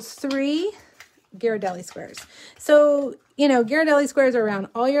actually holds 3 Ghirardelli squares. So, you know, Ghirardelli squares are around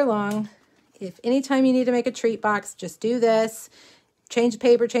all year long. If anytime you need to make a treat box, just do this. Change the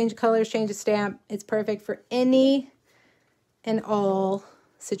paper, change the colors, change the stamp. It's perfect for any and all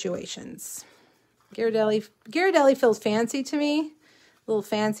situations. Ghirardelli feels fancy to me. A little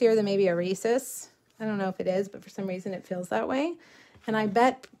fancier than maybe a Reese's. I don't know if it is, but for some reason it feels that way. And I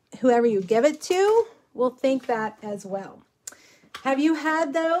bet whoever you give it to will think that as well. Have you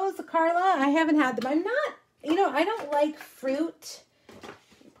had those, Carla? I haven't had them. I'm not, you know, I don't like fruit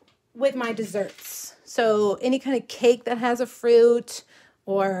with my desserts. So any kind of cake that has a fruit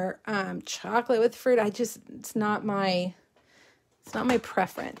or chocolate with fruit, it's not my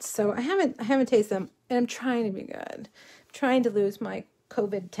preference. So I haven't tasted them, and I'm trying to be good. I'm trying to lose my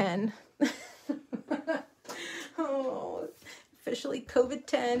COVID-10. Oh, officially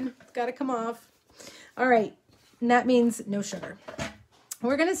COVID-10. It's got to come off. All right. And that means no sugar.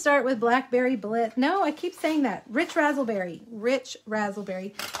 We're going to start with Blackberry Bliss. No, I keep saying that. Rich Razzleberry. Rich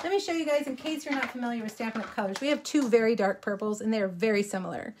Razzleberry. Let me show you guys, in case you're not familiar with Stampin' Up! Colors. We have 2 very dark purples, and they're very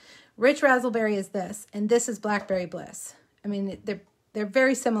similar. Rich Razzleberry is this, and this is Blackberry Bliss. I mean, they're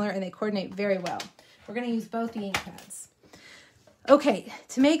very similar, and they coordinate very well. We're going to use both the ink pads. Okay,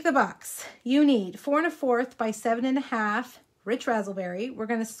 to make the box, you need 4 1/4 by 7 1/2 Rich Razzleberry. We're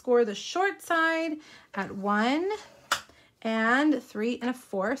going to score the short side at 1 and 3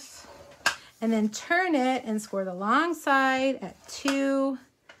 1/4, and then turn it and score the long side at 2,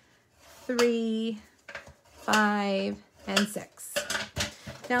 3, 5, and 6.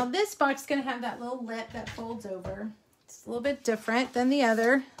 Now this box is going to have that little lip that folds over. It's a little bit different than the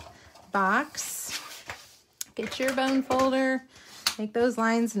other box. Get your bone folder. Make those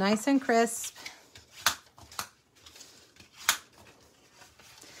lines nice and crisp.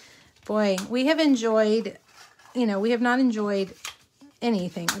 Boy, we have enjoyed, you know, we have not enjoyed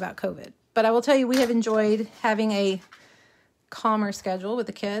anything about COVID. But I will tell you, we have enjoyed having a calmer schedule with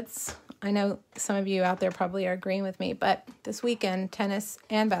the kids. I know some of you out there probably are agreeing with me, but this weekend, tennis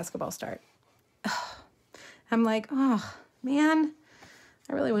and basketball start. I'm like, oh, man,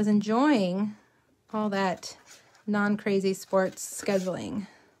 I really was enjoying all that non-crazy sports scheduling.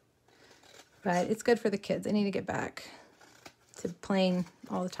 But it's good for the kids. I need to get back to playing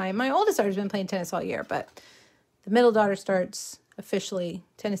all the time. My oldest daughter's been playing tennis all year, but the middle daughter starts officially,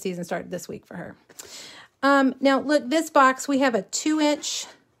 tennis season started this week for her. Now, look, this box, we have a 2-inch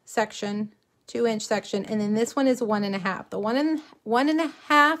section, and then this one is 1 1/2. The 1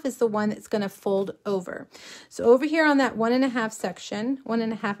 1/2 is the one that's going to fold over. So over here on that 1 1/2 section, 1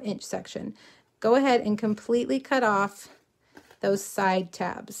 1/2 inch section, go ahead and completely cut off those side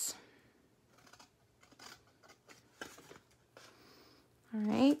tabs. All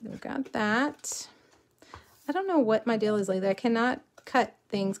right, we've got that. I don't know what my deal is lately. I cannot cut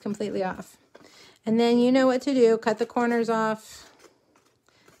things completely off. And then you know what to do. Cut the corners off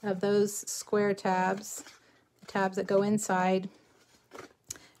of those square tabs, the tabs that go inside.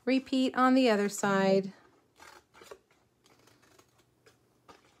 Repeat on the other side.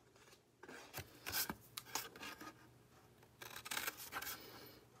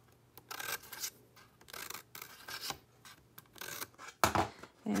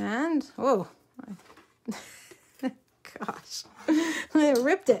 And, oh, gosh, I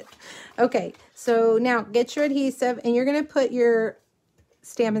ripped it. Okay, so now get your adhesive, and you're going to put your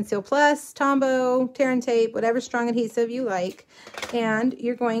Stampin' Seal Plus, Tombow, Tear and Tape, whatever strong adhesive you like, and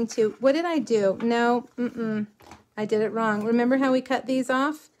you're going to, what did I do? No, I did it wrong. Remember how we cut these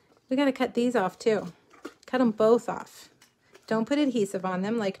off? We got to cut these off too. Cut them both off. Don't put adhesive on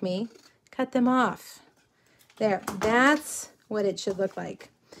them like me. Cut them off. There, that's what it should look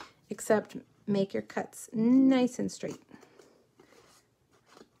like. Except make your cuts nice and straight.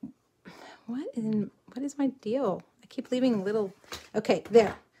 What is my deal? I keep leaving little, okay,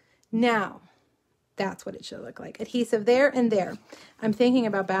 there. Now, that's what it should look like. Adhesive there and there. I'm thinking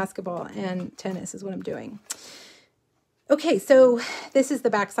about basketball and tennis is what I'm doing. Okay, so this is the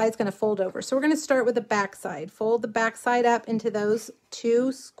back side. It's going to fold over. So we're going to start with the back side. Fold the back side up into those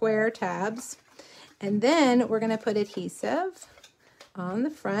 2 square tabs. And then we're going to put adhesive on the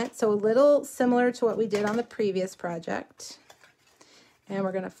front. So a little similar to what we did on the previous project. And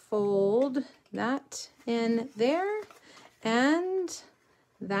we're going to fold that in there and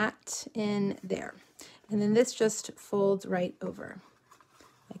that in there. And then this just folds right over.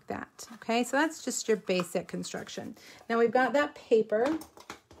 Like that. Okay, so that's just your basic construction. Now we've got that paper,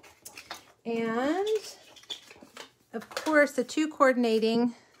 and of course the 2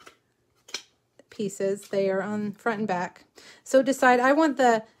 coordinating pieces, they are on front and back. So decide, I want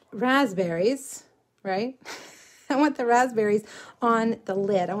the raspberries, right? I want the raspberries on the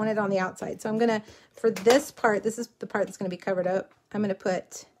lid. I want it on the outside. So I'm gonna, for this part, this is the part that's gonna be covered up, I'm gonna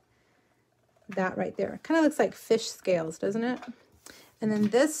put that right there. Kind of looks like fish scales, doesn't it? And then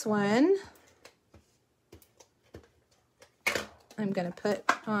this one, I'm going to put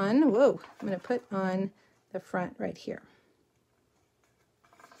on, I'm going to put on the front right here.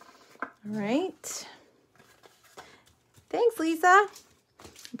 All right. Thanks, Lisa.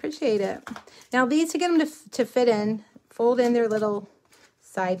 Appreciate it. Now these, to get them to fit in, fold in their little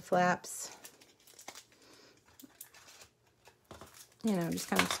side flaps. You know, just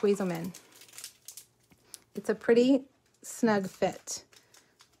kind of squeeze them in. It's a pretty snug fit,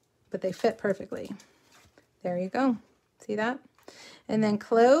 but they fit perfectly. There you go. See that? And then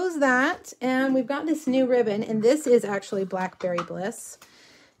close that, and we've got this new ribbon, and this is actually Blackberry Bliss.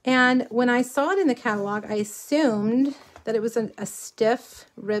 And when I saw it in the catalog, I assumed that it was a stiff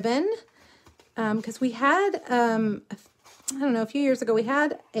ribbon, because we had, I don't know, a few years ago, we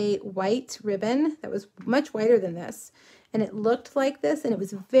had a white ribbon that was much whiter than this, and it looked like this, and it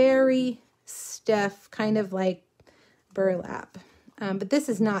was very stiff, kind of like burlap. But this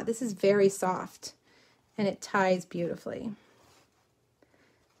is not. This is very soft, and it ties beautifully.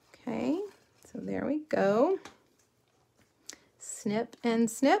 Okay, so there we go. Snip and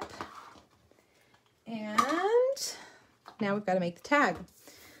snip. And now we've got to make the tag.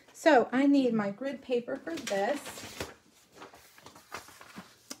 So I need my grid paper for this.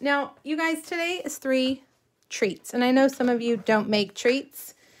 Now, you guys, today is 3 treats, and I know some of you don't make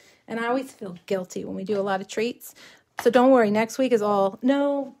treats, and I always feel guilty when we do a lot of treats. So don't worry, next week is all,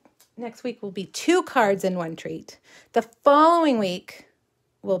 no, next week will be 2 cards and 1 treat. The following week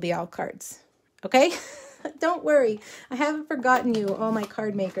will be all cards, okay? Don't worry, I haven't forgotten you, all my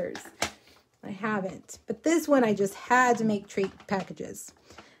card makers. I haven't, but this one I just had to make treat packages.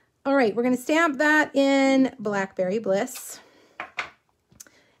 All right, we're gonna stamp that in Blackberry Bliss.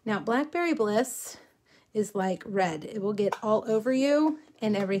 Now, Blackberry Bliss is like red. It will get all over you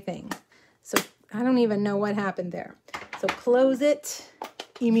and everything. So I don't even know what happened there. So close it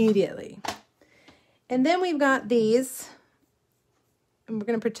immediately. And then we've got these. And we're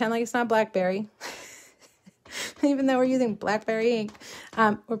going to pretend like it's not blackberry. Even though we're using blackberry ink.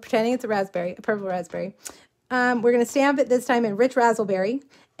 We're pretending it's a raspberry, a purple raspberry. We're going to stamp it this time in Rich Razzleberry.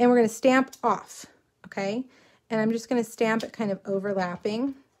 And we're going to stamp off. Okay? And I'm just going to stamp it kind of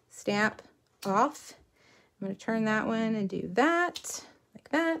overlapping. Stamp off. I'm going to turn that one and do that. Like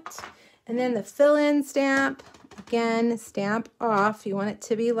that. And then the fill-in stamp, again, stamp off. You want it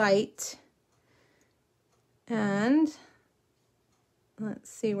to be light. And let's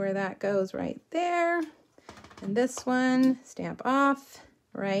see where that goes right there. And this one, stamp off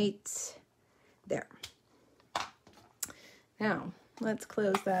right there. Now, let's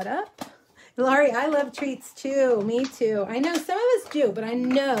close that up. Laurie, I love treats too. Me too. I know some of us do, but I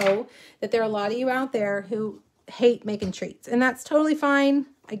know that there are a lot of you out there who hate making treats. And that's totally fine.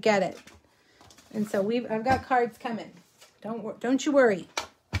 I get it. And so I've got cards coming. Don't you worry.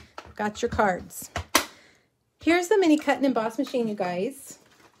 I've got your cards. Here's the mini cut and emboss machine, you guys.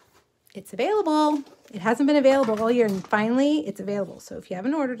 It's available. It hasn't been available all year, and finally it's available. So if you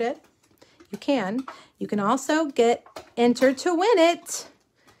haven't ordered it, you can. You can also get entered to win it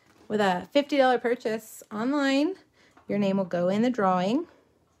with a $50 purchase online. Your name will go in the drawing,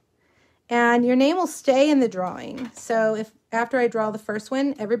 and your name will stay in the drawing. So if after I draw the first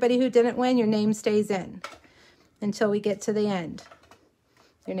one, everybody who didn't win, your name stays in until we get to the end.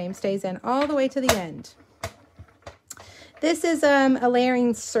 Your name stays in all the way to the end. This is a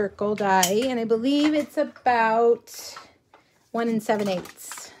layering circle die, and I believe it's about 1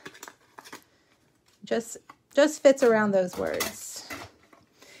 7/8. Just fits around those words.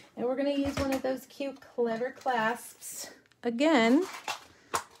 And we're going to use one of those cute, clever clasps. Again,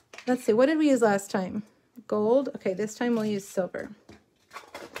 let's see, what did we use last time? Gold. Okay, this time we'll use silver.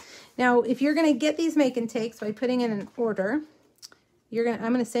 Now, if you're going to get these make and takes by putting in an order,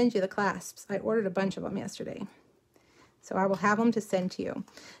 I'm going to send you the clasps. I ordered a bunch of them yesterday. So I will have them to send to you.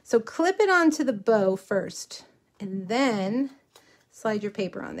 So clip it onto the bow first, and then slide your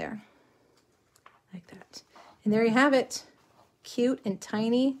paper on there. Like that. And there you have it. Cute and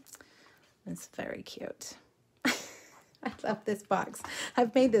tiny. It's very cute. I love this box.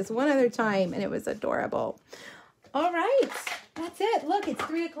 I've made this one other time, and it was adorable. All right. That's it. Look, it's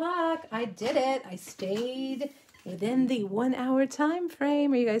 3 o'clock. I did it. I stayed within the 1 hour time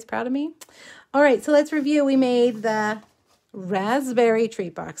frame. Are you guys proud of me? All right, so let's review. We made the raspberry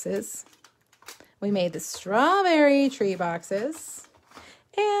treat boxes. We made the strawberry treat boxes.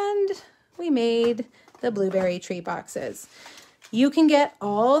 And we made the blueberry treat boxes. You can get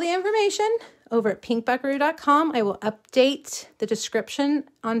all the information over at pinkbuckaroo.com. I will update the description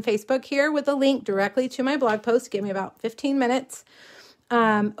on Facebook here with a link directly to my blog post. Give me about 15 minutes.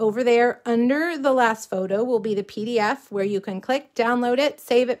 Over there under the last photo will be the PDF where you can click, download it,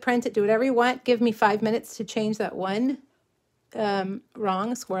 save it, print it, do whatever you want. Give me 5 minutes to change that one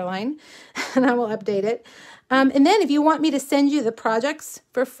wrong square line, and I will update it. And then if you want me to send you the projects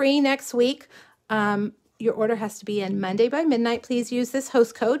for free next week, your order has to be in Monday by midnight. Please use this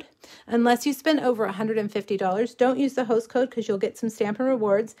host code. Unless you spend over $150, don't use the host code because you'll get some Stampin'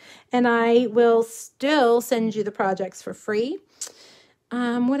 Rewards, and I will still send you the projects for free.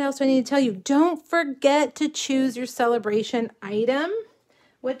 What else do I need to tell you? Don't forget to choose your celebration item.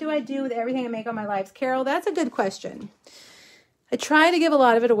 What do I do with everything I make on my lives? Carol, that's a good question. I try to give a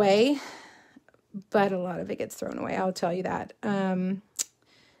lot of it away, but a lot of it gets thrown away. I'll tell you that.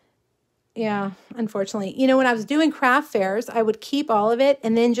 Yeah, unfortunately. You know, when I was doing craft fairs, I would keep all of it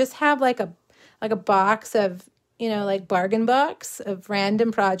and then just have like a box of, you know, like bargain box of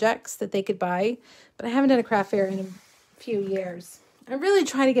random projects that they could buy. But I haven't done a craft fair in a few years. I really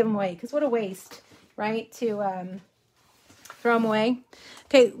try to give them away because what a waste, right? To throw them away.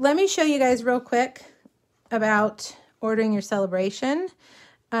 Okay, let me show you guys real quick about ordering your celebration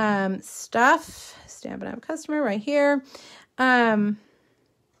stuff. Stampin' Up! Customer right here. I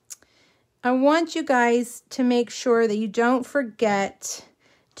want you guys to make sure that you don't forget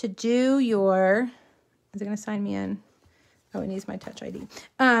to do your, is it going to sign me in? Oh, it needs my Touch ID.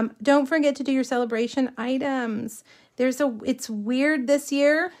 Don't forget to do your celebration items. It's weird this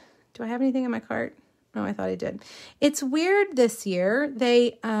year. Do I have anything in my cart? Oh, I thought I did. It's weird this year.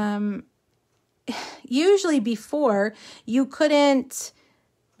 They, usually before you couldn't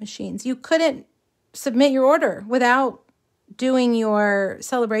submit your order without doing your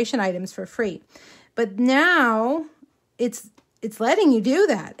celebration items for free. But now it's letting you do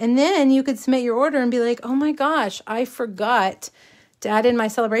that. And then you could submit your order and be like, oh my gosh, I forgot to add in my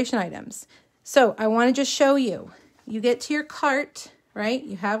celebration items. So I want to just show you. You get to your cart, right?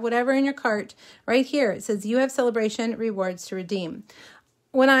 You have whatever in your cart. Right here, it says you have celebration rewards to redeem.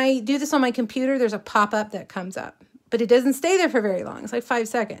 When I do this on my computer, there's a pop-up that comes up. But it doesn't stay there for very long. It's like 5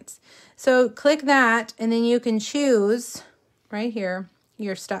 seconds. So click that, and then you can choose right here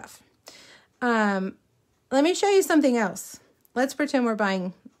your stuff. Let me show you something else. Let's pretend we're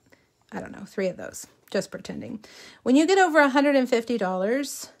buying, I don't know, 3 of those. Just pretending. When you get over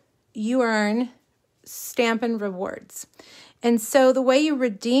 $150, you earn Stampin' Rewards. And so the way you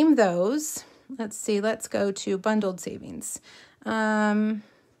redeem those, let's see, let's go to bundled savings. Stampin'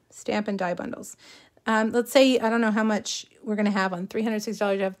 Die bundles. Let's say, I don't know how much we're going to have on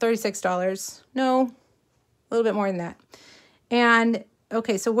 $360. You have $36. No, a little bit more than that. And,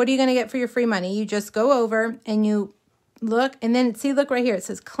 okay, so what are you going to get for your free money? You just go over and you look, and then see, look right here. It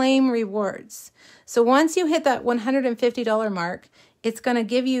says claim rewards. So once you hit that $150 mark, it's going to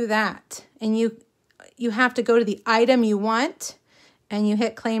give you that. And you have to go to the item you want, and you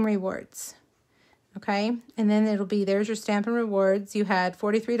hit claim rewards. Okay, and then it'll be, there's your Stampin' Rewards. You had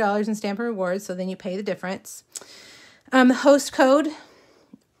 $43 in Stampin' Rewards, so then you pay the difference. The host code,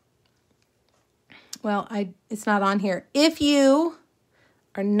 well, it's not on here. If you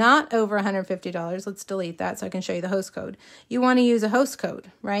are not over $150, let's delete that so I can show you the host code. You want to use a host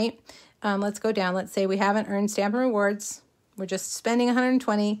code, right? Let's go down. Let's say we haven't earned Stampin' Rewards. We're just spending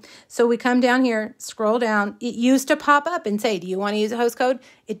 $120. So we come down here, scroll down. It used to pop up and say, do you want to use a host code?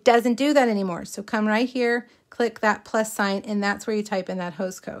 It doesn't do that anymore. So come right here, click that plus sign, and that's where you type in that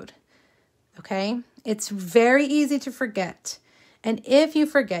host code. okay? It's very easy to forget. And if you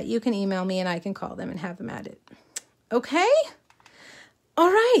forget, you can email me and I can call them and have them added. Okay? All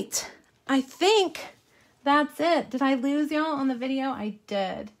right. I think that's it. Did I lose y'all on the video? I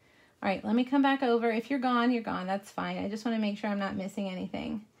did. All right, let me come back over. If you're gone, you're gone. That's fine. I just want to make sure I'm not missing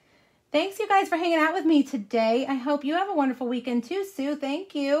anything. Thanks, you guys, for hanging out with me today. I hope you have a wonderful weekend too, Sue.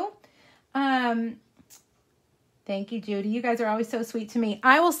 Thank you. Thank you, Judy. You guys are always so sweet to me.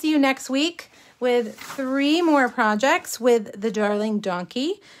 I will see you next week with 3 more projects with the Darling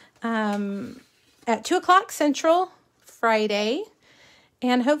Donkey at 2 o'clock Central Friday.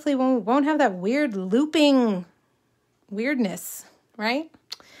 And hopefully we won't have that weird looping weirdness, right?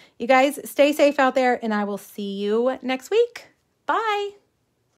 You guys stay safe out there, and I will see you next week. Bye.